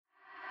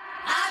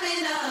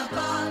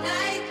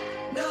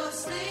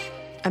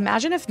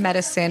Imagine if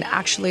medicine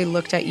actually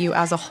looked at you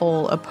as a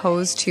whole,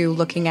 opposed to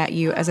looking at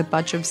you as a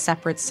bunch of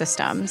separate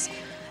systems.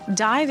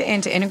 Dive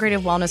into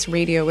Integrative Wellness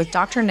Radio with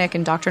Dr. Nick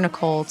and Dr.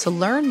 Nicole to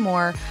learn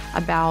more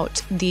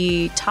about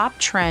the top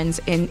trends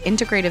in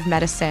integrative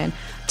medicine,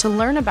 to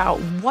learn about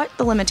what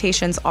the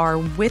limitations are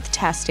with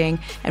testing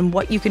and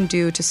what you can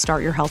do to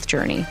start your health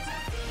journey.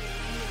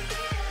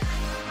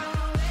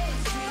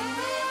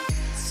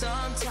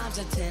 Sometimes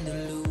I tend to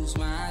lose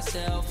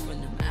myself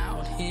when I'm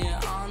out here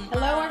on my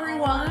Hello,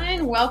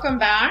 everyone. Welcome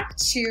back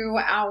to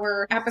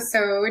our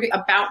episode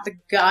about the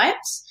gut.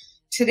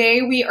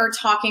 Today, we are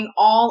talking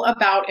all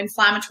about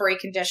inflammatory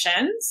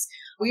conditions.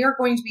 We are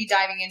going to be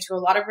diving into a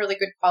lot of really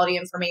good quality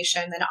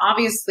information and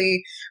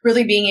obviously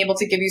really being able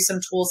to give you some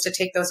tools to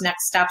take those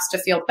next steps to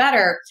feel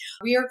better.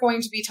 We are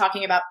going to be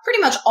talking about pretty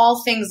much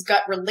all things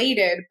gut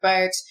related,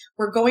 but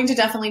we're going to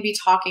definitely be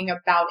talking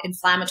about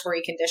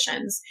inflammatory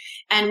conditions.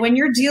 And when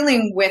you're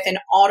dealing with an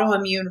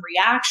autoimmune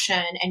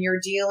reaction and you're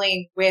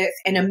dealing with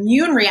an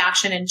immune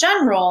reaction in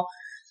general,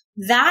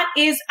 that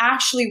is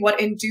actually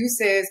what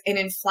induces an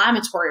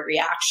inflammatory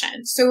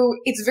reaction. So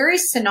it's very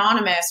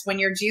synonymous when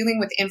you're dealing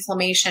with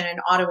inflammation and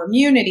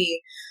autoimmunity.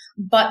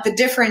 But the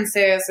difference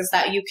is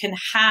that you can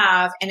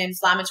have an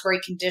inflammatory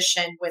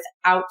condition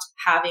without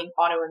having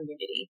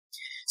autoimmunity.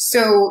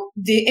 So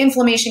the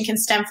inflammation can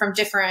stem from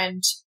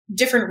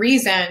different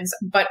reasons,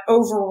 but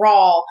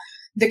overall,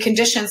 the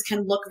conditions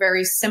can look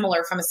very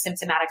similar from a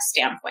symptomatic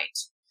standpoint.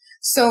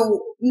 So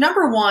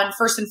number one,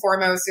 first and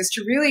foremost, is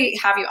to really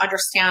have you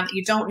understand that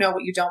you don't know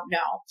what you don't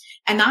know.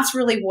 And that's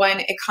really when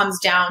it comes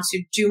down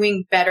to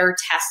doing better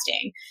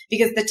testing,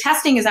 because the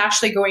testing is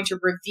actually going to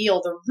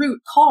reveal the root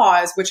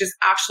cause, which is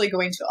actually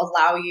going to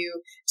allow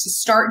you to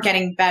start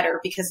getting better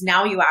because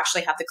now you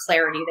actually have the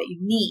clarity that you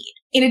need.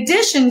 In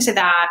addition to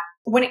that,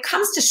 when it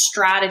comes to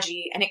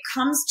strategy and it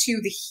comes to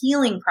the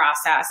healing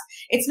process,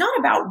 it's not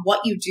about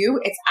what you do.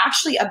 It's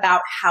actually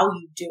about how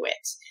you do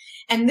it.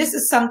 And this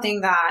is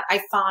something that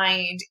I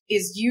find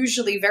is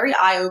usually very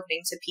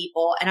eye-opening to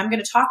people, and I'm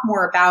going to talk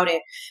more about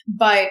it,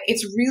 but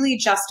it's really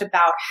just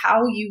about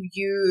how you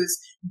use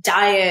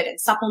diet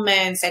and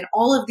supplements and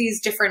all of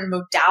these different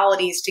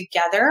modalities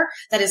together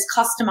that is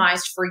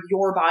customized for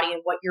your body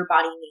and what your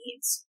body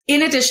needs.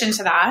 In addition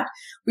to that,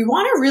 we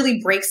want to really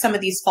break some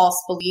of these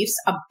false beliefs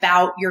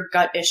about your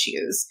gut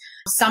issues.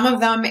 Some of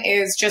them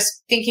is just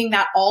thinking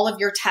that all of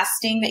your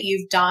testing that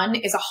you've done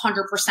is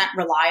 100%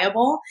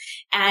 reliable.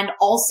 And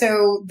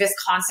also this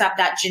concept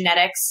that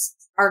genetics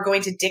are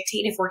going to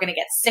dictate if we're going to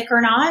get sick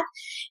or not.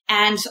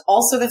 And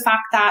also the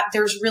fact that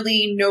there's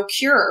really no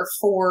cure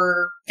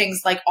for things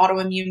like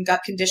autoimmune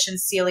gut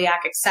conditions, celiac,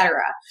 etc.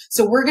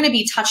 So we're going to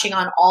be touching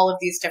on all of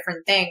these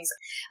different things.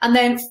 And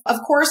then, of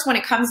course, when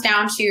it comes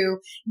down to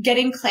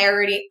getting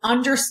clarity,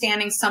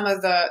 understanding some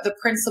of the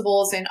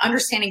principles and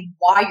understanding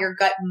why your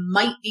gut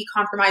might be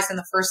compromised in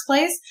the first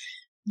place,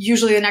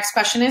 usually the next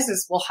question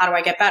is, well, how do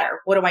I get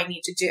better? What do I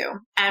need to do?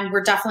 And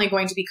we're definitely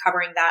going to be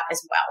covering that as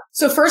well.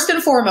 So first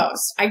and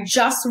foremost, I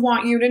just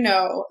want you to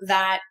know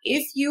that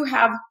if you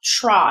have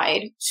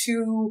tried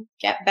to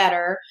get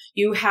better,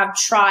 you have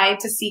tried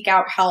to seek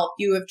out help,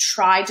 you have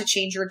tried to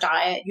change your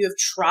diet, you have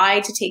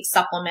tried to take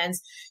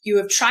supplements, you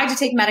have tried to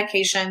take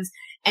medications,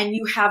 and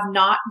you have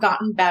not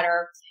gotten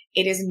better,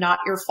 it is not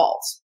your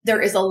fault.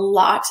 There is a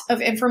lot of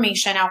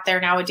information out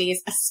there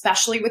nowadays,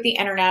 especially with the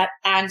internet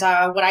and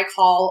what I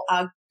call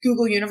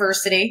Google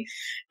University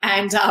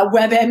and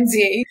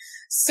WebMD.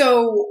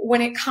 So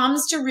when it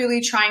comes to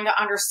really trying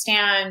to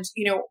understand,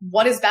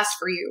 what is best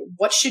for you,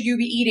 what should you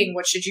be eating,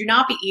 what should you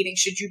not be eating,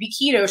 should you be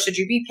keto, should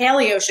you be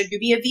paleo, should you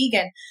be a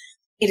vegan,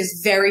 it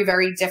is very,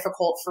 very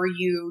difficult for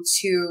you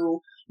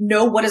to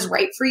know what is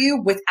right for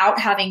you without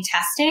having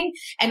testing,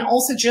 and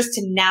also just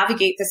to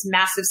navigate this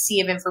massive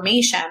sea of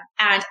information.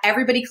 And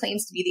everybody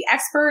claims to be the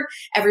expert.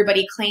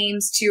 Everybody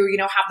claims to,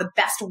 have the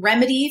best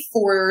remedy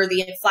for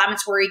the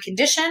inflammatory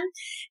condition.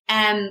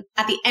 And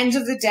at the end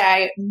of the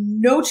day,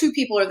 no two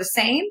people are the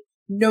same.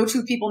 No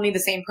two people need the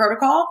same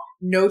protocol.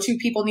 No two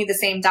people need the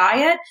same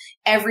diet.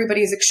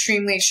 Everybody is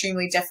extremely,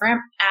 extremely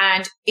different.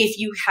 And if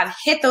you have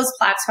hit those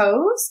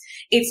plateaus,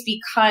 it's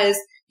because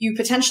you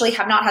potentially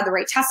have not had the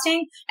right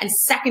testing. And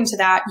second to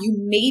that, you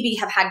maybe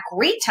have had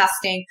great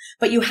testing,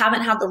 but you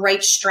haven't had the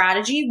right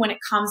strategy when it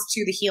comes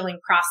to the healing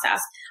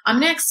process. I'm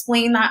going to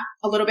explain that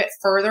a little bit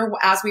further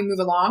as we move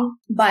along,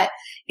 but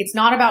it's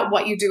not about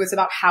what you do, it's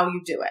about how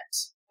you do it.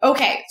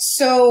 Okay,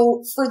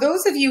 so for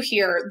those of you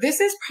here,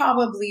 this is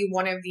probably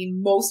one of the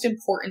most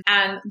important.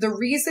 And the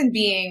reason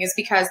being is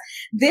because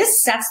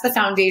this sets the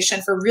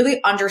foundation for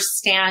really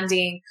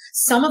understanding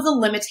some of the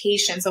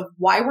limitations of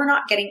why we're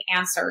not getting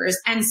answers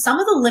and some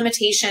of the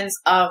limitations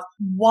of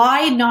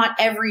why not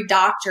every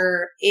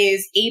doctor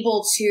is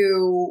able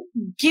to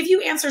give you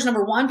answers,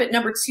 number one, but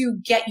number two,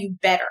 get you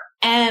better.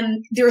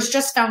 And there's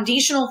just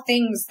foundational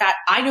things that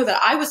I know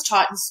that I was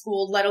taught in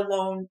school, let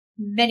alone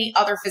many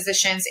other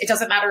physicians. It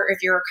doesn't matter if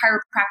you're a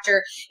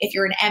chiropractor, if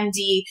you're an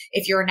MD,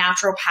 if you're a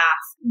naturopath.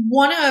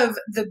 One of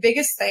the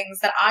biggest things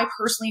that I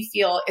personally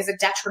feel is a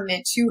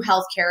detriment to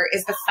healthcare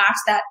is the fact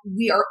that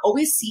we are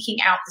always seeking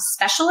out the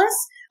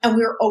specialists and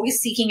we're always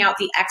seeking out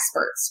the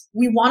experts.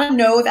 We want to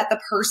know that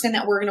the person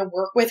that we're going to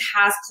work with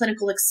has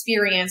clinical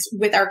experience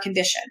with our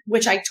condition,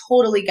 which I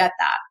totally get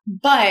that.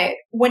 But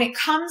when it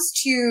comes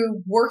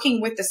to working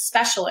with the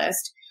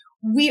specialist,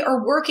 we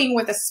are working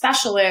with a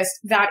specialist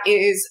that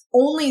is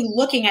only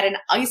looking at an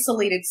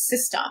isolated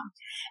system.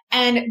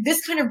 And this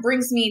kind of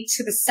brings me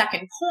to the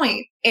second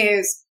point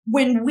is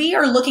when we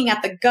are looking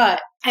at the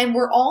gut and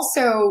we're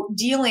also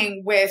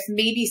dealing with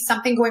maybe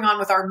something going on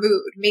with our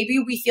mood, maybe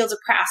we feel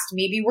depressed,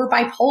 maybe we're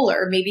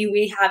bipolar, maybe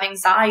we have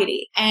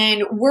anxiety,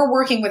 and we're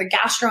working with a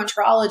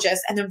gastroenterologist,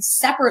 and then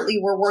separately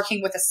we're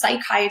working with a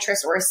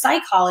psychiatrist or a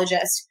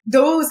psychologist,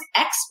 those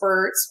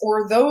experts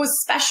or those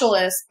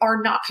specialists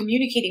are not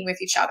communicating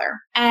with each other.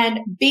 And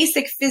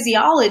basic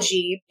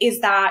physiology is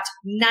that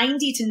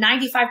 90 to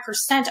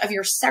 95% of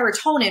your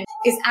serotonin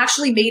is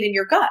actually made in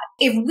your gut.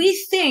 If we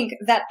think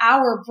that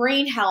our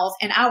brain health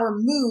and our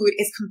mood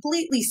is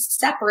completely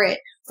separate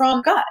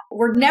from gut,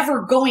 we're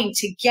never going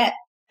to get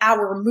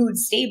our mood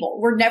stable.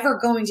 We're never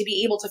going to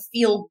be able to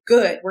feel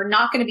good. We're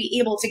not going to be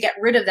able to get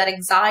rid of that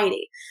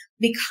anxiety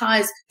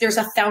because there's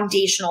a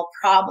foundational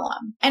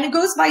problem. And it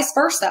goes vice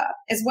versa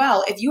as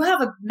well. If you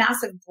have a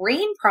massive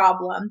brain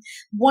problem,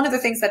 one of the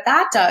things that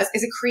that does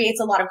is it creates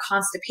a lot of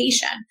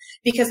constipation,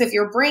 because if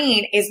your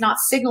brain is not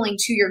signaling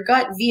to your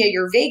gut via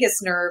your vagus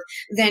nerve,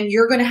 then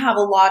you're going to have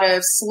a lot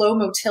of slow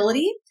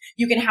motility.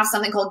 You can have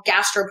something called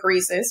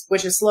gastroparesis,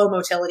 which is slow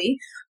motility,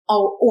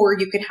 or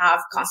you could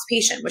have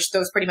constipation, which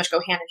those pretty much go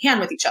hand in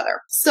hand with each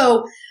other.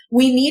 So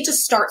we need to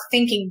start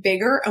thinking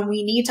bigger, and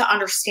we need to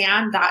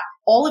understand that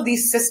all of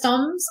these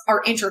systems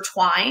are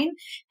intertwined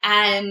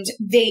and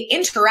they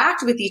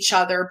interact with each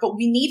other, but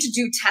we need to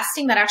do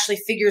testing that actually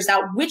figures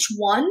out which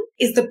one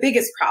is the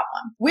biggest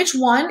problem, which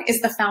one is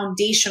the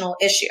foundational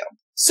issue.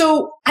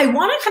 So I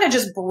want to kind of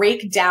just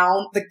break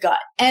down the gut.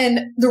 And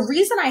the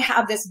reason I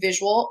have this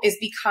visual is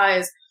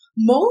because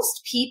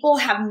most people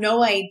have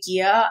no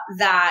idea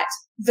that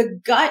the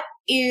gut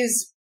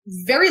is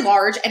very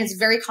large and it's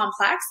very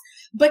complex,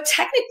 but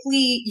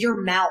technically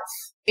your mouth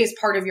is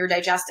part of your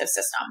digestive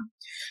system.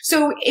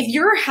 So if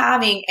you're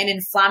having an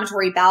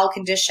inflammatory bowel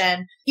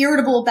condition,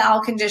 irritable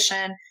bowel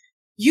condition,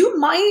 you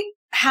might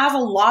have a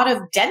lot of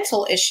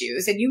dental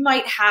issues, and you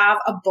might have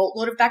a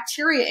boatload of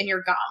bacteria in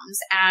your gums,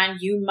 and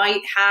you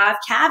might have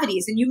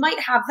cavities, and you might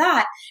have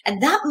that,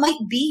 and that might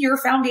be your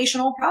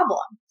foundational problem.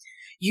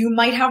 You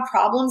might have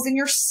problems in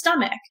your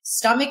stomach.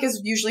 Stomach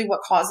is usually what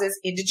causes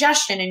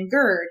indigestion and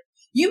GERD.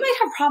 You might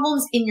have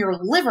problems in your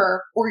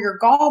liver or your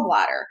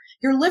gallbladder.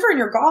 Your liver and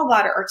your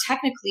gallbladder are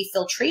technically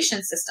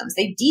filtration systems.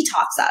 They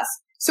detox us.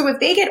 So if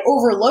they get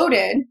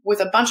overloaded with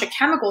a bunch of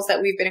chemicals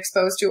that we've been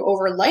exposed to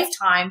over a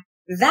lifetime,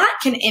 that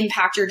can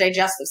impact your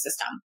digestive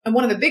system. And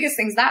one of the biggest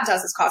things that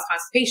does is cause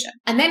constipation.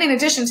 And then in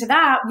addition to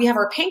that, we have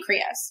our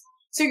pancreas.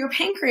 So your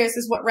pancreas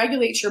is what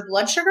regulates your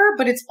blood sugar,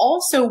 but it's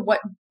also what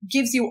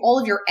gives you all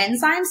of your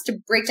enzymes to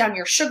break down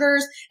your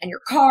sugars and your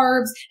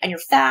carbs and your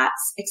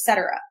fats,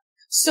 etc.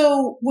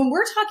 So when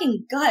we're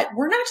talking gut,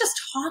 we're not just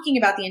talking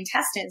about the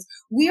intestines.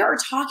 We are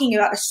talking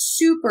about a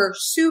super,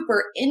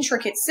 super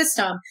intricate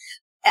system.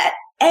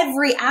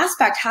 Every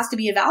aspect has to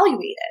be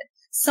evaluated.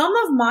 Some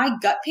of my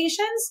gut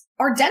patients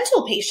are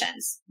dental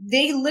patients.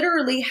 They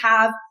literally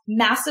have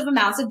massive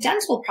amounts of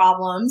dental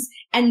problems,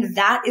 and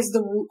that is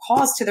the root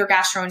cause to their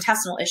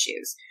gastrointestinal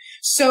issues.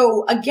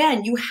 So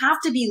again, you have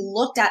to be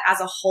looked at as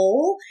a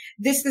whole.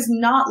 This is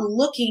not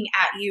looking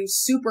at you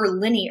super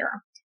linear.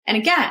 And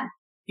again,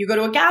 you go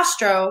to a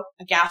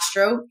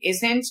gastro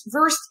isn't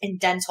versed in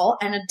dental,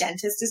 and a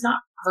dentist is not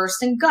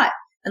versed in gut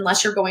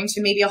unless you're going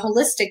to maybe a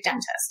holistic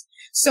dentist.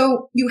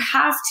 So you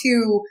have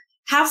to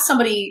have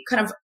somebody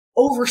kind of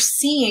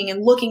overseeing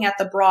and looking at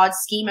the broad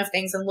scheme of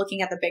things and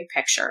looking at the big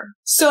picture.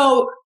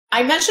 So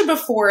I mentioned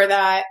before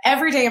that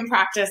every day in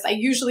practice, I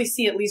usually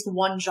see at least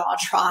one jaw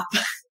drop.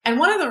 And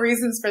one of the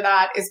reasons for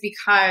that is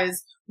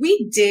because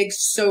we dig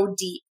so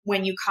deep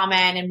when you come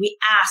in and we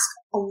ask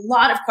a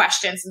lot of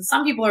questions. And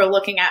some people are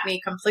looking at me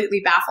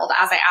completely baffled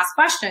as I ask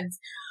questions.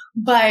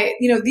 But,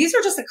 these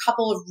are just a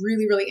couple of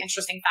really, really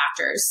interesting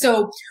factors.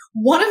 So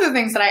one of the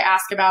things that I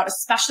ask about,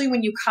 especially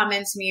when you come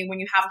into me,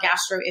 when you have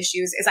gastro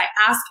issues, is I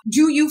ask,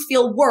 do you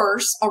feel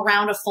worse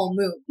around a full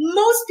moon?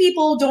 Most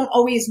people don't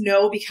always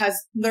know because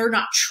they're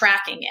not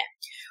tracking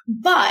it.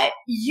 But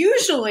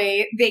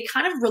usually they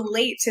kind of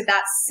relate to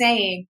that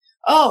saying,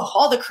 oh,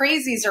 all the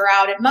crazies are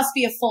out. It must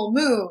be a full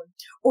moon.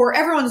 Or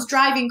everyone's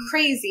driving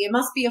crazy. It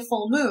must be a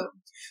full moon.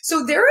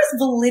 So there is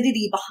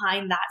validity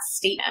behind that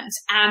statement.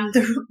 And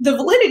the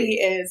validity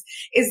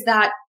is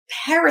that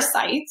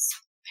parasites,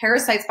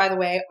 by the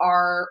way,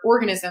 are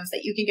organisms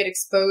that you can get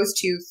exposed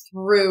to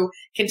through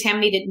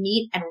contaminated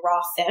meat and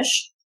raw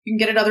fish. You can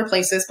get it other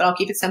places, but I'll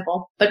keep it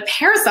simple. But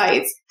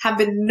parasites have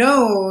been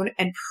known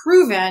and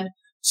proven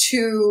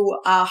to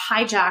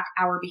hijack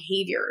our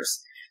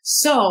behaviors.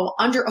 So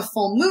under a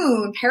full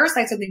moon,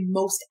 parasites are the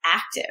most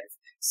active.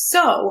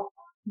 So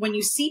when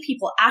you see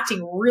people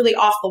acting really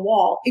off the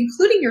wall,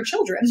 including your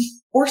children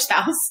or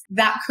spouse,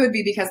 that could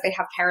be because they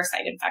have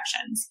parasite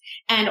infections.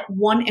 And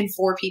 1 in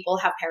 4 people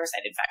have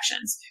parasite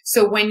infections.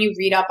 So when you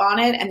read up on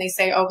it and they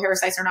say, oh,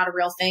 parasites are not a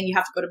real thing, you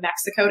have to go to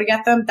Mexico to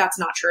get them, that's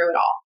not true at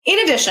all. In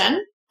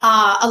addition,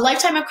 a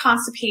lifetime of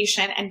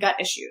constipation and gut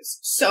issues.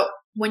 So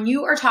when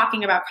you are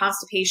talking about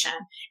constipation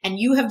and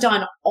you have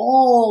done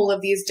all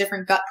of these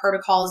different gut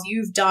protocols,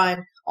 you've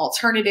done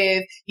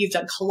alternative, you've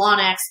done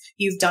colonics,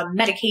 you've done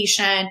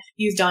medication,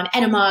 you've done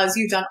enemas,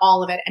 you've done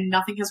all of it, and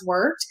nothing has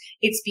worked,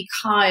 it's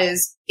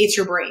because it's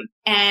your brain.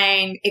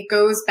 And it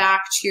goes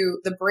back to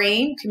the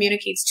brain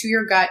communicates to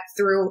your gut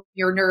through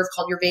your nerve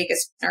called your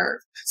vagus nerve.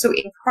 So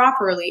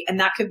improperly, and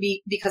that could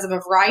be because of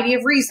a variety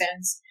of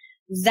reasons,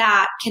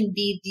 that can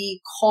be the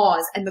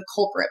cause and the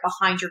culprit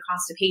behind your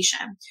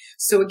constipation.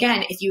 So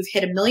again, if you've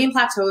hit a million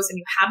plateaus and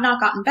you have not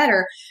gotten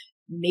better,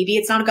 maybe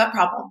it's not a gut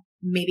problem.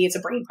 Maybe it's a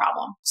brain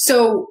problem.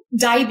 So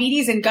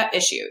diabetes and gut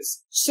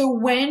issues. So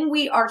when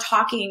we are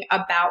talking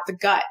about the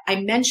gut, I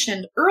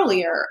mentioned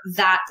earlier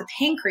that the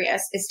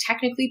pancreas is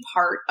technically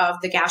part of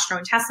the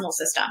gastrointestinal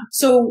system.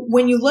 So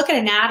when you look at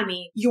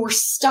anatomy, your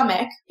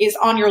stomach is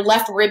on your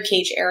left rib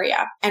cage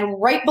area, and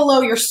right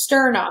below your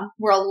sternum,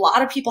 where a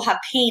lot of people have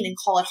pain and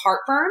call it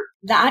heartburn,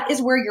 that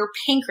is where your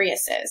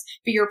pancreas is.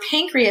 But your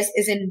pancreas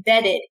is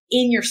embedded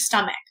in your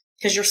stomach,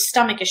 because your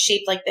stomach is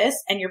shaped like this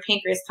and your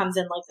pancreas comes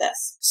in like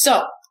this.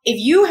 So if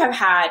you have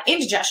had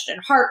indigestion,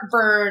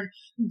 heartburn,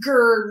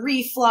 GERD,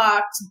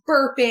 reflux,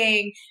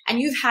 burping, and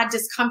you've had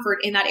discomfort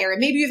in that area,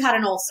 maybe you've had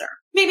an ulcer,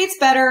 maybe it's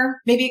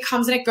better, maybe it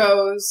comes and it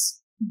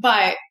goes,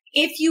 but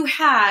if you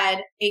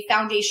had a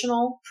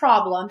foundational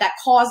problem that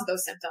caused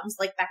those symptoms,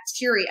 like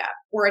bacteria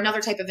or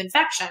another type of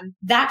infection,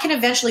 that can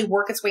eventually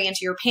work its way into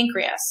your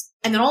pancreas.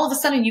 And then all of a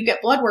sudden you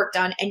get blood work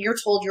done and you're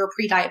told you're a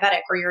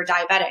pre-diabetic or you're a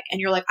diabetic.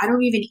 And you're like, I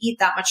don't even eat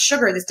that much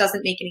sugar. This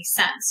doesn't make any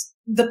sense.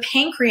 The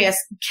pancreas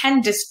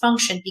can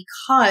dysfunction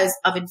because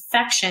of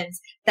infections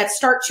that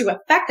start to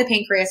affect the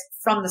pancreas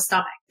from the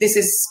stomach. This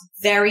is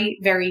very,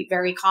 very,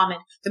 very common.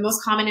 The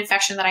most common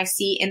infection that I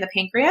see in the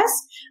pancreas,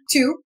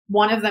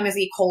 one of them is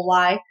E.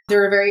 coli.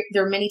 There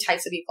are many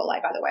types of E.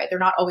 coli, by the way. They're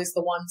not always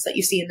the ones that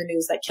you see in the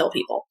news that kill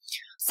people.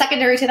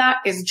 Secondary to that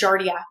is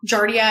Giardia.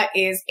 Giardia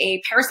is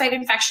a parasite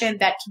infection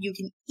that you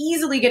can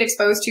easily get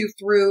exposed to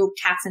through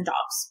cats and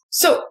dogs.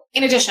 So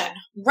in addition,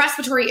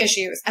 respiratory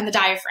issues and the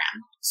diaphragm.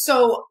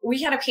 So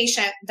we had a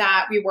patient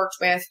that we worked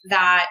with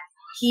that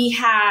he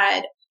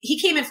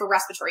came in for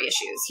respiratory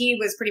issues. He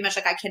was pretty much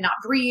like, I cannot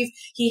breathe.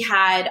 He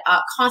had a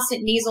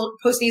constant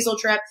post-nasal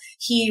drip.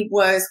 He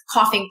was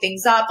coughing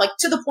things up, like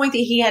to the point that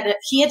he had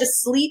to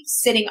sleep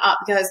sitting up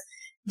because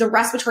the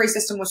respiratory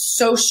system was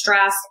so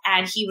stressed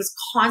and he was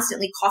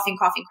constantly coughing.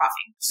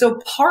 So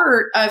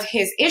part of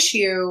his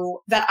issue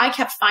that I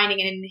kept finding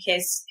in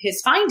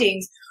his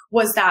findings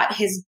was that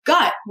his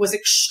gut was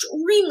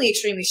extremely,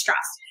 extremely stressed.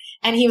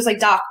 And he was like,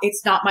 Doc,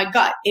 it's not my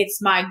gut.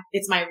 It's my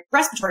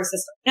respiratory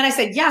system. And I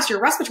said, yes,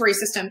 your respiratory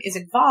system is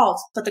involved,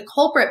 but the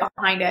culprit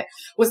behind it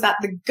was that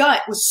the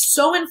gut was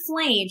so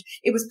inflamed,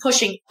 it was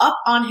pushing up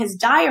on his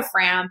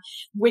diaphragm,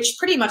 which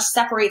pretty much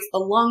separates the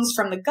lungs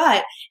from the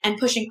gut, and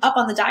pushing up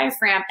on the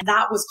diaphragm. And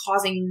that was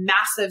causing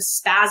massive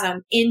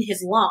spasm in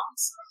his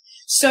lungs.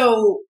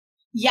 So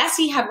yes,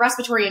 he had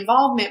respiratory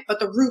involvement,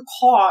 but the root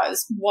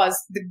cause was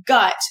the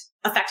gut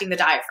affecting the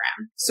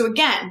diaphragm. So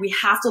again, we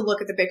have to look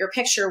at the bigger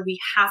picture. We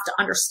have to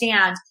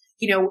understand,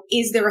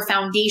 is there a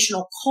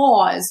foundational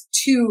cause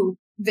to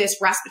this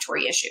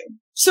respiratory issue?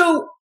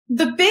 So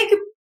the big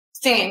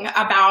thing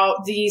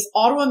about these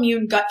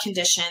autoimmune gut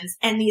conditions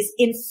and these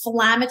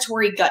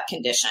inflammatory gut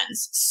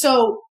conditions.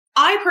 So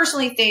I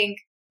personally think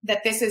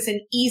that this is an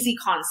easy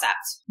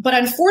concept, but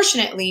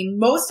unfortunately,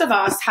 most of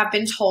us have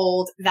been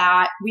told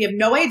that we have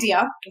no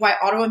idea why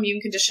autoimmune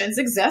conditions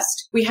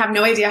exist. We have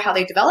no idea how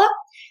they develop.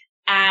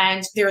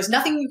 And there is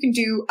nothing you can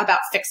do about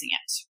fixing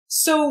it.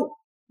 So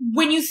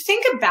when you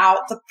think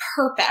about the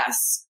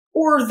purpose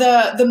or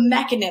the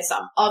mechanism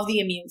of the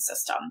immune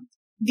system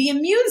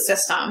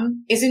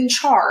is in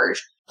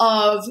charge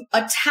of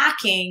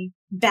attacking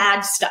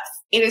bad stuff.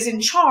 It is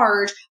in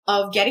charge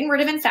of getting rid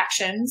of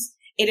infections.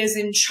 It is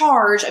in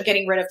charge of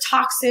getting rid of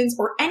toxins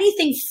or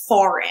anything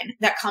foreign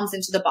that comes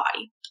into the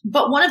body.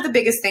 But one of the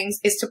biggest things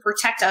is to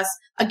protect us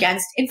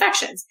against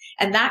infections.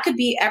 And that could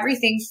be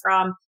everything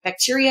from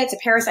bacteria to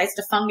parasites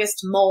to fungus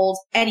to mold,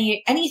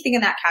 anything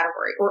in that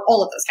category or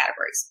all of those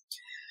categories.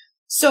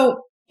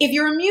 So if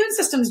your immune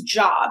system's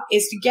job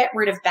is to get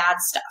rid of bad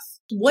stuff,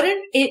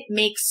 wouldn't it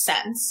make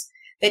sense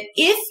that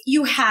if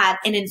you had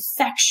an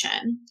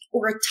infection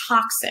or a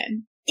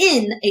toxin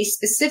in a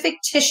specific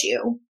tissue,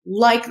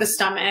 like the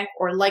stomach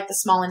or like the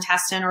small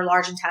intestine or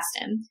large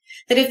intestine,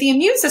 that if the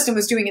immune system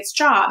was doing its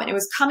job and it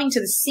was coming to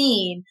the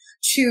scene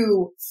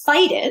to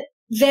fight it,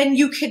 then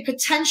you could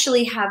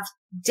potentially have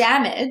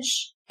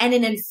damage and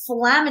an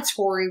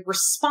inflammatory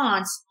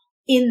response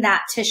in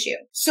that tissue.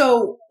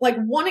 So like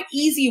one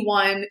easy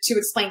one to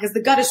explain, because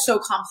the gut is so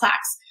complex,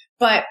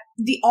 but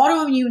the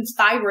autoimmune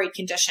thyroid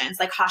conditions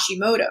like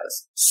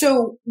Hashimoto's.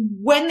 So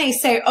when they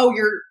say, oh,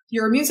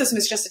 your immune system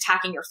is just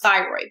attacking your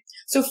thyroid.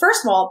 So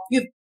first of all,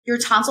 your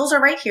tonsils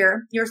are right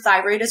here, your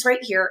thyroid is right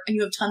here, and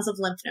you have tons of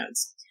lymph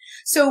nodes.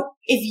 So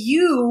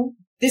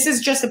this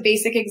is just a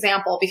basic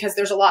example because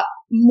there's a lot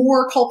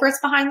more culprits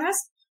behind this,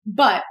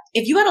 but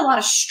if you had a lot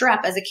of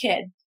strep as a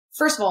kid,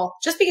 first of all,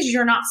 just because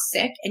you're not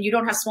sick and you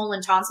don't have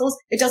swollen tonsils,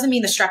 it doesn't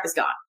mean the strep is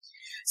gone.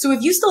 So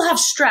if you still have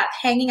strep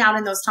hanging out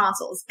in those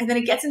tonsils and then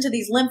it gets into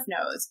these lymph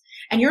nodes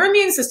and your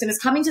immune system is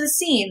coming to the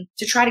scene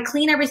to try to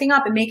clean everything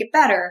up and make it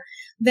better,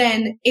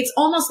 then it's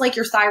almost like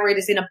your thyroid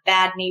is in a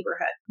bad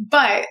neighborhood.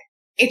 But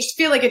I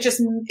feel like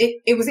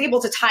it was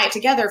able to tie it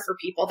together for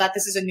people that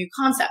this is a new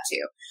concept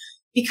too.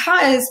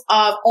 Because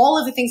of all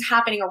of the things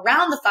happening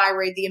around the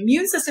thyroid, the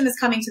immune system is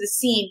coming to the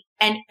scene,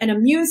 and an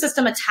immune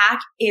system attack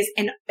is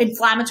an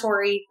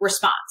inflammatory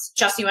response,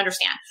 just so you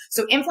understand.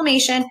 So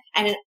inflammation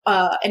and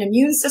an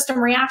immune system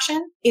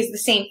reaction is the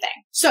same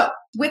thing. So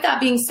with that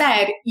being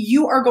said,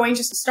 you are going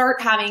to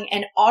start having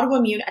an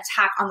autoimmune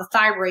attack on the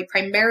thyroid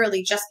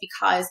primarily just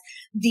because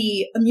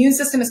the immune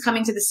system is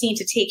coming to the scene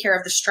to take care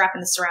of the strep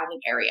in the surrounding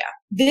area.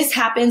 This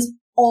happens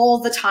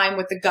all the time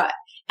with the gut.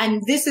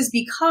 And this is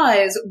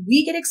because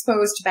we get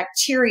exposed to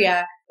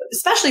bacteria,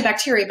 especially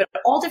bacteria, but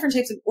all different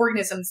types of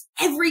organisms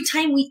every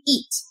time we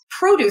eat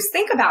produce.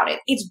 Think about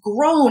it. It's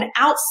grown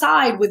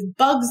outside with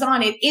bugs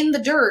on it in the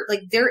dirt.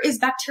 Like there is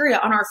bacteria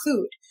on our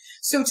food.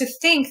 So to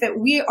think that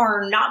we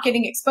are not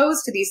getting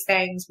exposed to these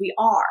things, we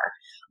are.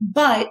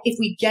 But if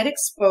we get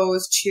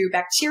exposed to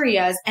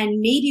bacteria and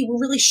maybe we're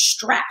really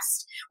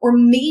stressed, or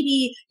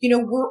maybe,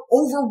 we're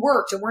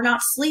overworked and we're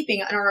not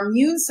sleeping and our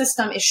immune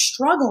system is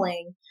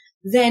struggling,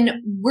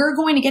 then we're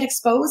going to get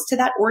exposed to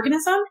that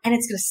organism and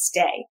it's going to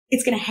stay.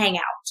 It's going to hang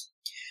out.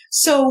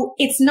 So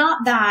it's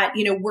not that,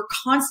 we're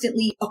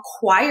constantly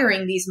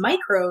acquiring these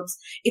microbes.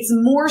 It's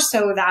more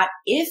so that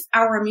if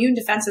our immune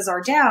defenses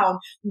are down,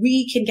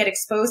 we can get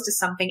exposed to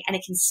something and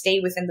it can stay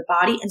within the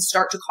body and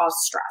start to cause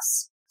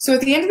stress. So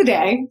at the end of the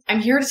day,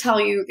 I'm here to tell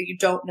you that you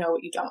don't know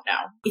what you don't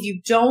know. If you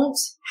don't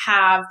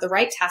have the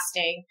right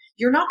testing,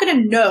 you're not going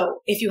to know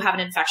if you have an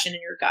infection in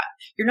your gut.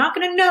 You're not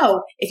going to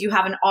know if you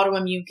have an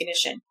autoimmune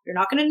condition. You're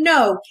not going to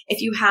know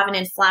if you have an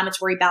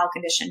inflammatory bowel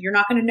condition. You're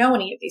not going to know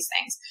any of these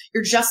things.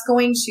 You're just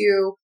going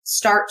to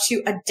start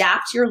to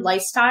adapt your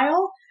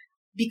lifestyle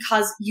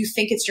because you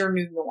think it's your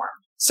new norm.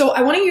 So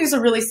I want to use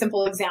a really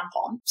simple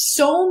example.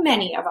 So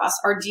many of us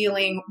are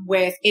dealing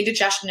with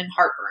indigestion and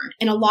heartburn.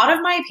 And a lot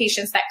of my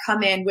patients that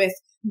come in with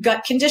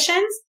gut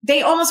conditions,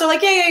 they almost are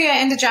like,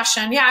 yeah,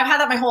 indigestion. Yeah, I've had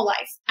that my whole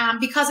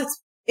life. Because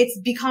it's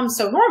become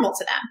so normal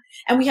to them.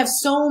 And we have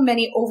so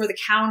many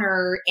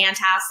over-the-counter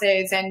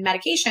antacids and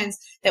medications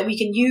that we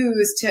can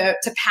use to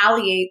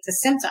palliate the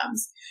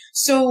symptoms.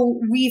 So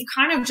we've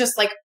kind of just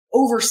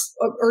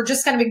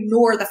just kind of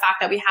ignore the fact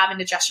that we have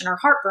indigestion or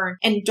heartburn.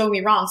 And don't get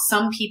me wrong,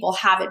 some people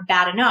have it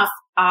bad enough.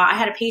 I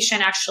had a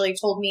patient actually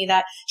told me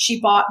that she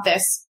bought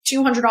this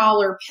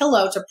 $200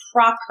 pillow to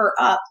prop her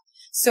up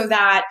so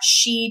that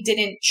she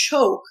didn't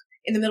choke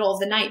in the middle of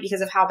the night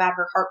because of how bad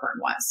her heartburn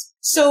was.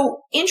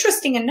 So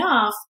interesting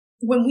enough,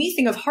 when we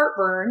think of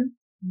heartburn,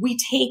 we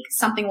take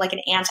something like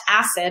an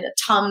antacid, a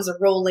Tums, a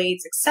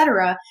Rolaids,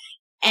 etc.,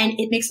 and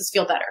it makes us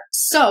feel better.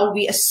 So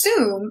we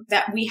assume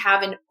that we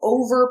have an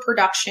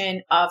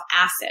overproduction of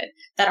acid,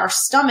 that our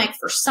stomach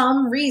for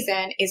some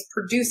reason is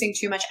producing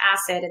too much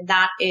acid, and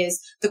that is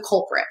the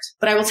culprit.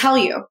 But I will tell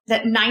you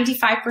that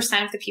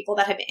 95% of the people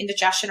that have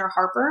indigestion or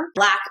heartburn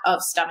lack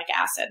of stomach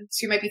acid.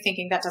 So you might be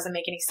thinking that doesn't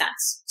make any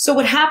sense. So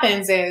what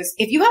happens is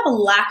if you have a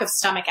lack of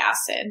stomach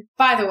acid,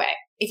 by the way,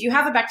 if you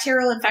have a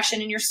bacterial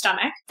infection in your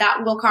stomach, that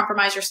will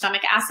compromise your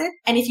stomach acid.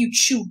 And if you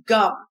chew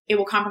gum, it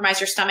will compromise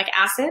your stomach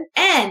acid.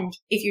 And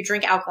if you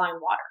drink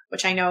alkaline water,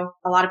 which I know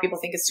a lot of people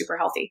think is super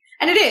healthy.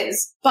 And it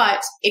is.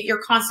 But if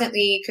you're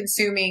constantly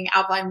consuming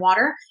alkaline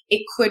water,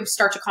 it could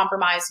start to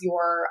compromise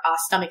your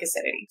stomach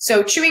acidity.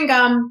 So chewing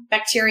gum,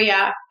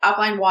 bacteria,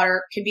 alkaline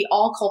water can be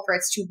all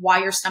culprits to why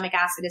your stomach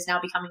acid is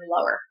now becoming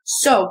lower.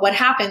 So what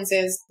happens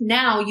is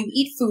now you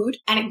eat food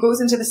and it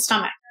goes into the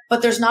stomach,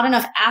 but there's not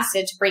enough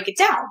acid to break it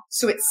down.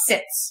 So it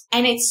sits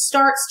and it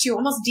starts to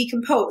almost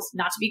decompose,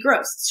 not to be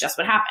gross. It's just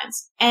what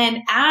happens. And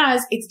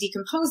as it's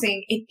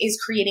decomposing, it is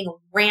creating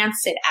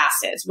rancid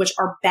acids, which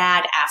are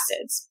bad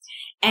acids.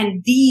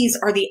 And these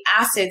are the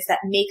acids that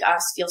make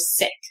us feel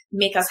sick,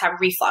 make us have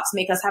reflux,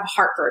 make us have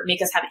heartburn,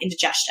 make us have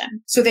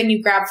indigestion. So then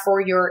you grab for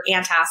your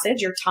antacid,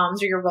 your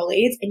Tums or your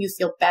Rolaids, and you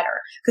feel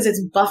better because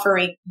it's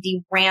buffering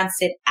the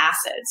rancid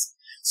acids.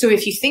 So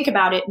if you think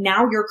about it,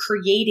 now you're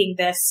creating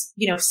this,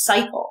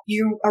 cycle.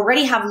 You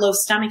already have low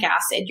stomach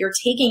acid. You're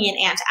taking an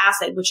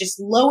antacid, which is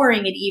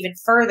lowering it even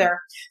further.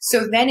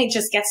 So then it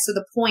just gets to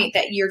the point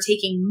that you're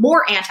taking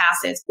more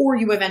antacids, or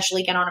you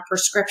eventually get on a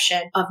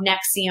prescription of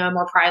Nexium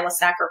or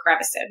Prilosec or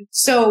Prevacid.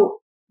 So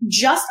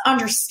just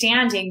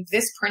understanding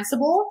this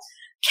principle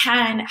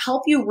can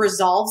help you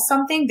resolve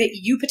something that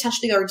you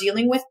potentially are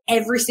dealing with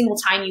every single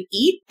time you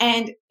eat.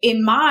 And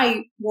in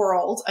my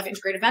world of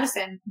integrative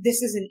medicine,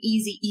 this is an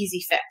easy,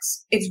 easy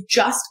fix. It's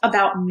just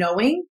about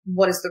knowing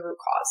what is the root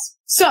cause.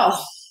 So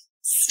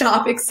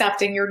stop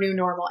accepting your new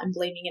normal and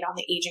blaming it on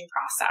the aging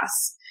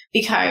process,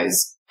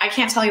 because I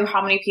can't tell you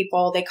how many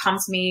people, they come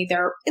to me,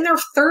 they're in their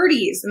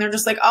 30s and they're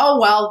just like, oh,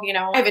 well,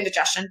 I have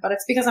indigestion, but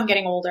it's because I'm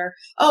getting older.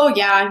 Oh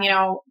yeah,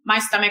 my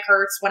stomach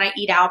hurts when I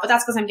eat out, but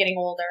that's because I'm getting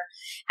older.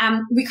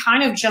 And we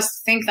kind of just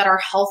think that our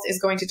health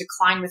is going to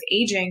decline with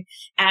aging,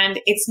 and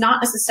it's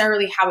not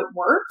necessarily how it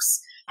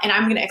works. And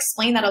I'm going to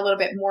explain that a little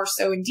bit more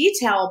so in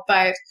detail,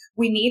 but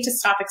we need to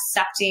stop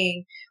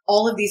accepting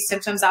all of these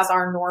symptoms as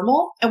our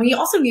normal. And we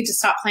also need to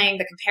stop playing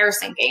the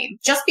comparison game.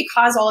 Just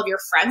because all of your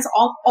friends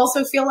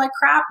also feel like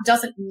crap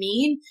doesn't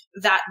mean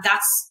that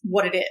that's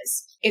what it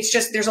is. It's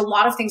just, there's a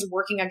lot of things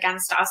working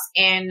against us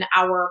in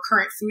our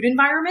current food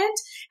environment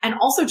and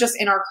also just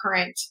in our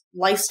current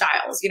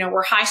lifestyles.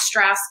 We're high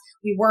stress.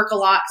 We work a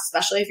lot,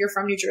 especially if you're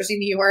from New Jersey,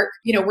 New York.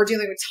 We're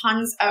dealing with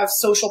tons of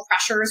social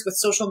pressures with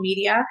social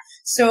media.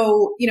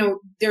 So,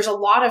 there's a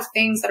lot of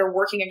things that are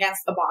working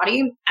against the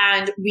body,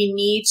 and we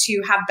need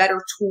to have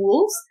better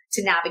tools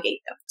to navigate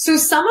them. So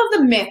some of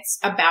the myths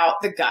about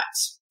the gut.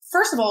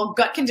 First of all,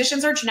 gut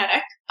conditions are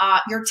genetic.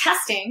 Your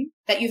testing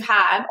that you've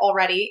had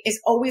already is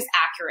always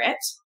accurate.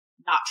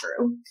 Not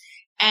true.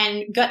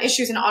 And gut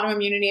issues and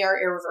autoimmunity are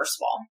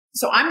irreversible.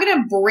 So I'm going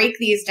to break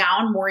these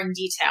down more in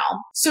detail.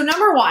 So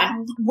number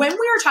one, when we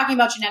are talking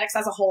about genetics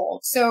as a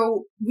whole,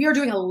 so we are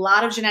doing a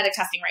lot of genetic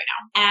testing right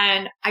now.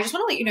 And I just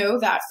want to let you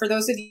know that for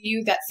those of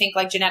you that think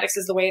like genetics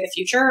is the way of the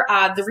future,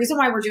 the reason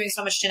why we're doing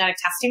so much genetic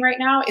testing right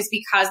now is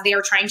because they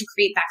are trying to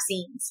create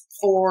vaccines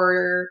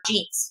for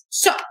genes.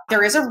 So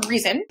there is a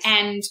reason.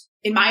 And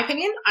in my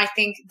opinion, I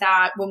think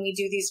that when we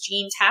do these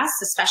gene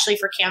tests, especially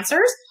for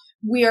cancers,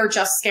 we are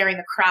just scaring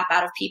the crap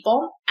out of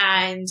people.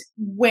 And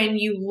when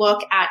you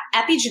look at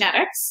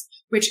epigenetics,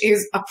 which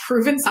is a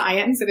proven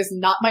science, it is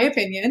not my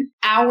opinion,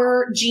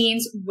 our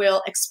genes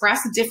will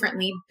express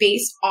differently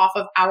based off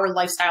of our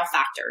lifestyle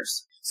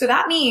factors. So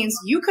that means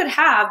you could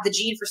have the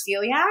gene for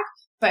celiac,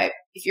 but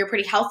if you're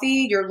pretty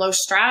healthy, you're low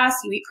stress,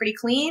 you eat pretty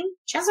clean,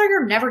 chances are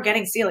you're never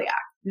getting celiac.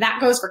 And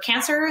that goes for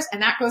cancers,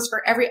 and that goes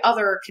for every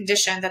other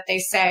condition that they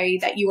say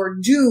that you are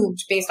doomed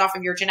based off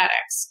of your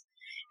genetics.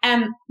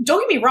 And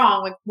don't get me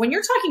wrong, like when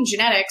you're talking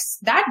genetics,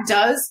 that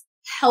does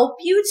help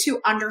you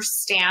to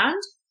understand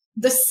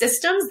the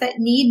systems that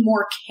need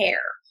more care.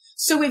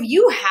 So if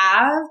you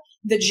have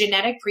the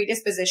genetic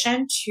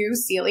predisposition to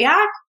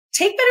celiac,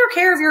 take better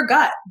care of your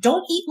gut.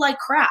 Don't eat like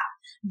crap.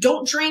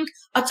 Don't drink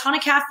a ton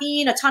of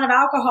caffeine, a ton of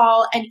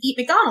alcohol, and eat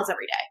McDonald's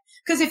every day.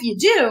 Because if you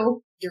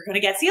do, you're going to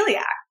get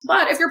celiac.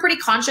 But if you're pretty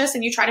conscious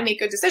and you try to make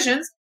good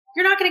decisions,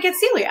 you're not going to get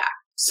celiac.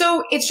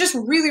 So it's just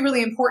really,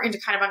 really important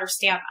to kind of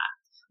understand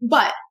that.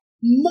 But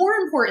more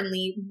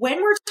importantly,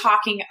 when we're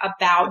talking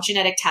about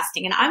genetic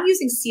testing, and I'm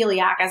using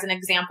celiac as an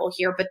example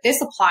here, but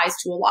this applies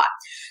to a lot.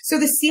 So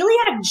the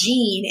celiac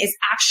gene is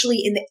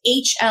actually in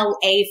the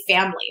HLA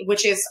family,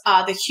 which is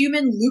the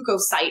human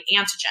leukocyte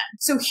antigen.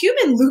 So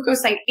human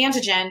leukocyte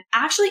antigen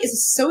actually is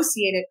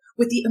associated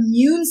with the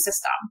immune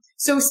system.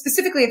 So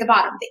specifically at the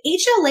bottom, the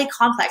HLA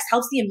complex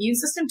helps the immune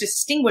system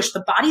distinguish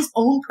the body's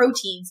own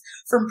proteins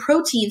from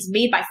proteins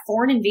made by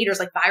foreign invaders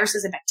like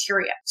viruses and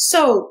bacteria.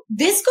 So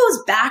this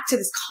goes back to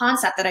this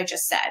concept that I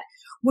just said.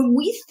 When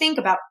we think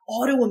about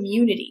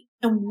autoimmunity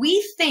and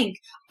we think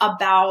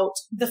about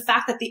the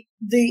fact that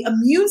the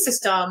immune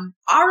system,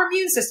 our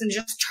immune system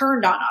just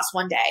turned on us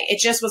one day. It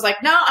just was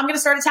like, no, I'm going to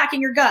start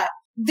attacking your gut.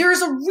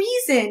 There's a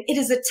reason it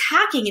is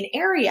attacking an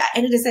area,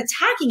 and it is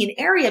attacking an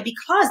area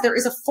because there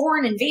is a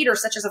foreign invader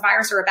such as a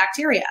virus or a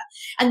bacteria.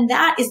 And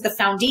that is the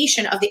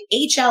foundation of the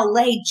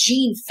HLA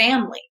gene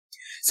family.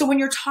 So when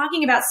you're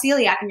talking about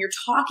celiac and you're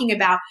talking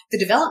about the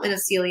development of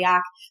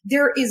celiac,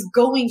 there is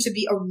going to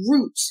be a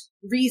root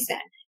reason.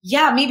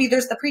 Yeah, maybe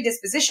there's the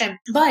predisposition,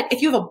 but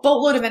if you have a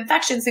boatload of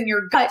infections in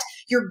your gut,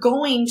 you're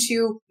going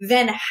to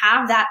then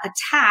have that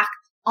attack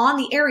on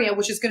the area,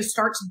 which is going to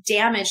start to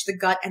damage the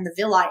gut and the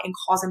villi and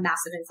cause a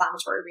massive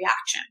inflammatory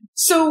reaction.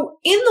 So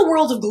in the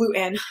world of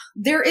gluten,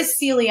 there is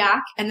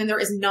celiac and then there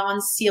is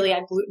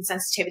non-celiac gluten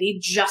sensitivity,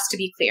 just to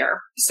be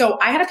clear. So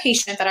I had a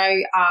patient that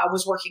I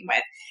was working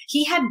with.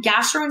 He had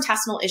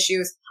gastrointestinal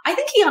issues. I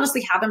think he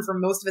honestly had them for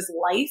most of his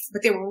life,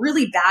 but they were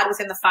really bad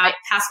within the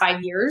past 5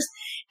 years.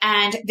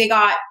 And they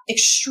got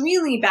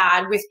extremely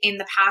bad within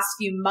the past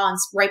few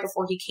months right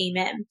before he came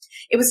in.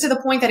 It was to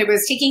the point that it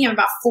was taking him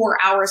about 4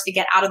 hours to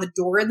get out of the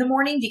door in the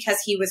morning because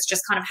he was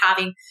just kind of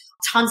having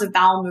tons of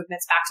bowel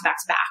movements back to back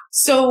to back.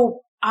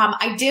 So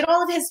I did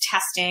all of his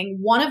testing.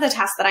 One of the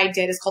tests that I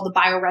did is called the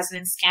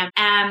bioresonance scan.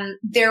 And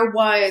there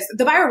was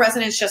the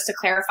bioresonance, just to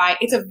clarify,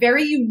 it's a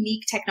very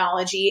unique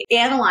technology. It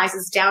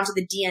analyzes down to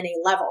the DNA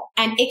level,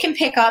 and it can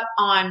pick up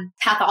on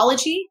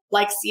pathology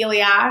like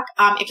celiac.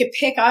 It can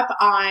pick up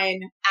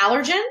on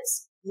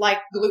allergens. like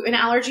gluten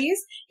allergies.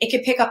 It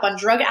can pick up on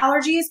drug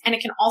allergies, and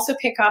it can also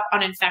pick up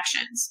on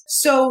infections.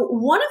 So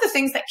one of the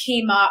things that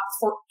came up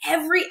for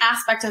every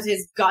aspect of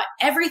his gut,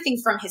 everything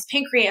from his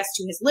pancreas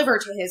to his liver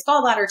to his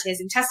gallbladder to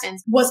his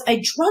intestines, was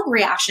a drug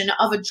reaction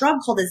of a drug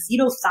called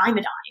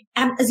azithromycin.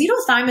 And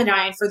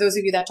azithromycin, for those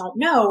of you that don't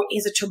know,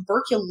 is a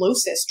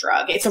tuberculosis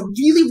drug. It's a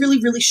really, really,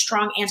 really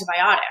strong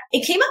antibiotic.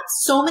 It came up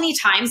so many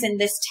times in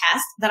this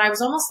test that I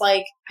was almost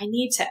like, I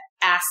need to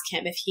ask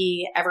him if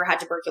he ever had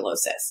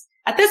tuberculosis.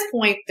 At this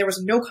point, there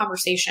was no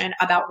conversation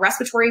about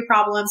respiratory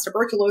problems,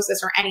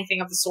 tuberculosis, or anything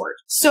of the sort.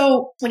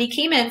 So when he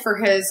came in for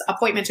his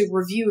appointment to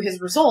review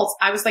his results,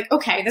 I was like,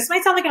 okay, this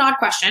might sound like an odd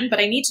question, but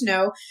I need to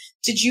know,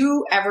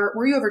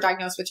 were you ever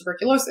diagnosed with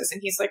tuberculosis?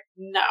 And he's like,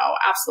 no,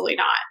 absolutely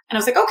not. And I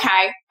was like,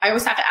 okay, I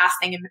always have to ask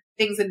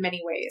things in many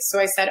ways. So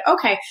I said,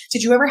 okay,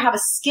 did you ever have a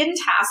skin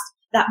test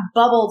that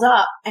bubbled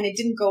up and it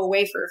didn't go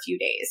away for a few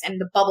days and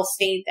the bubble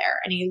stayed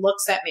there? And he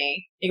looks at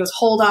me, he goes,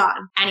 hold on.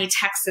 And he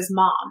texts his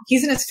mom.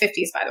 He's in his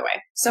 50s, by the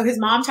way. So his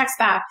mom texts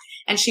back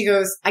and she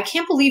goes, I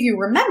can't believe you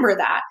remember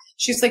that.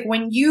 She's like,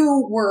 when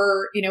you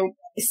were,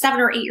 7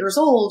 or 8 years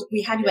old,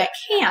 we had you at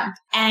camp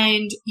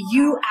and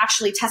you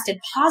actually tested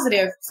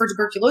positive for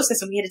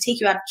tuberculosis and we had to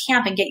take you out of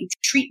camp and get you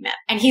treatment.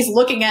 And he's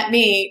looking at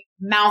me,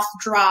 mouth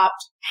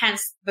dropped,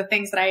 hence the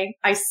things that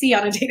I see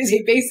on a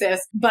day-to-day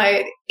basis.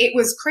 But it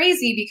was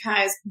crazy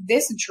because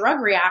this drug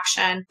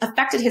reaction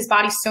affected his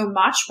body so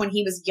much when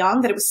he was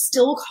young that it was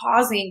still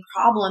causing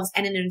problems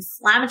and an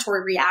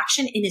inflammatory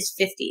reaction in his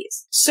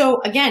 50s. So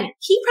again,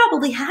 he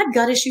probably had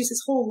gut issues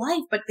his whole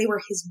life, but they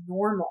were his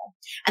normal.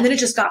 And then it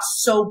just got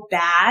so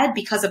bad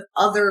because of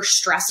other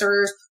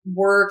stressors,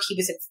 work. He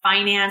was in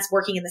finance,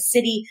 working in the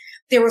city.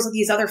 There was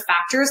these other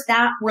factors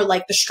that were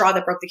like the straw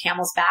that broke the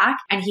camel's back.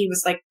 And he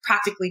was like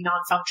practically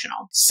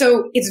non-functional.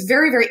 So it's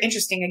very, very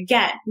interesting.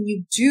 Again, when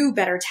you do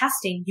better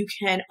testing, you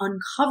can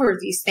uncover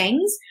these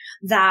things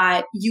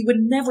that you would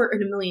never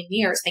in a million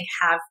years think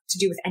have to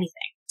do with anything.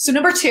 So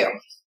number 2,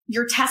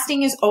 your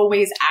testing is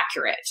always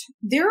accurate.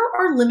 There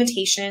are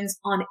limitations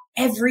on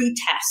every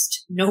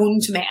test known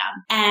to man.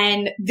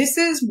 And this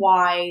is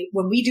why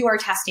when we do our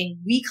testing,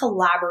 we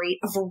collaborate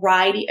a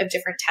variety of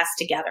different tests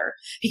together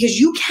because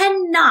you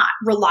cannot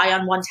rely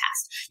on one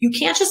test. You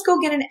can't just go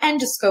get an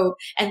endoscope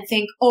and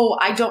think, oh,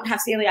 I don't have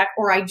celiac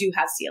or I do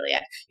have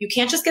celiac. You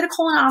can't just get a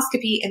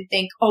colonoscopy and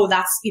think, oh,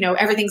 that's,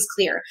 everything's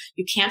clear.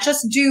 You can't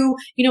just do,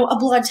 a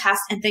blood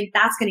test and think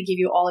that's going to give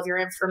you all of your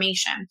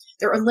information.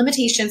 There are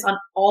limitations on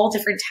all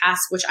different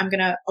tests, which I'm going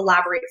to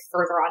elaborate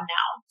further on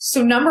now.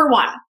 So number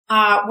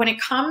 1, when it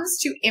comes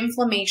to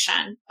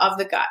inflammation of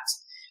the gut,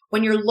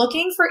 when you're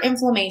looking for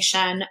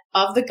inflammation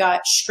of the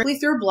gut strictly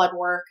through blood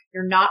work,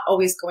 you're not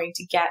always going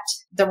to get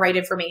the right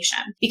information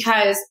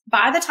because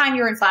by the time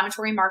your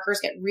inflammatory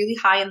markers get really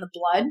high in the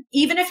blood,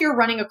 even if you're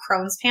running a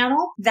Crohn's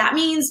panel, that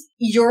means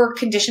your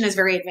condition is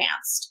very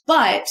advanced.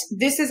 But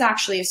this is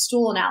actually a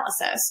stool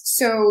analysis.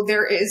 So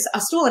there is a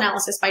stool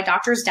analysis by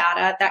Doctor's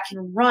Data that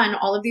can run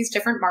all of these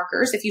different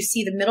markers. If you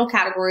see the middle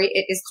category,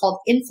 it is called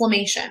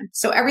inflammation.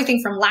 So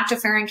everything from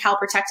lactoferrin,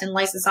 calprotectin,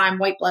 lysozyme,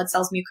 white blood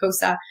cells,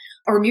 mucus,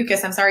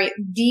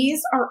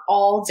 these are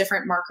all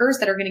different markers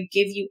that are going to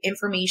give you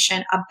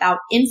information about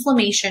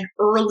inflammation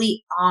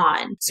early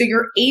on. So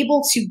you're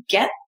able to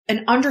get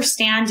an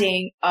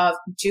understanding of,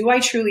 do I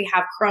truly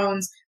have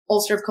Crohn's,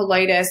 ulcerative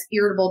colitis,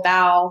 irritable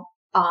bowel,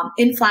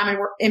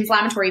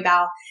 inflammatory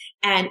bowel,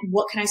 and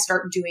what can I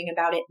start doing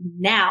about it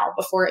now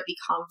before it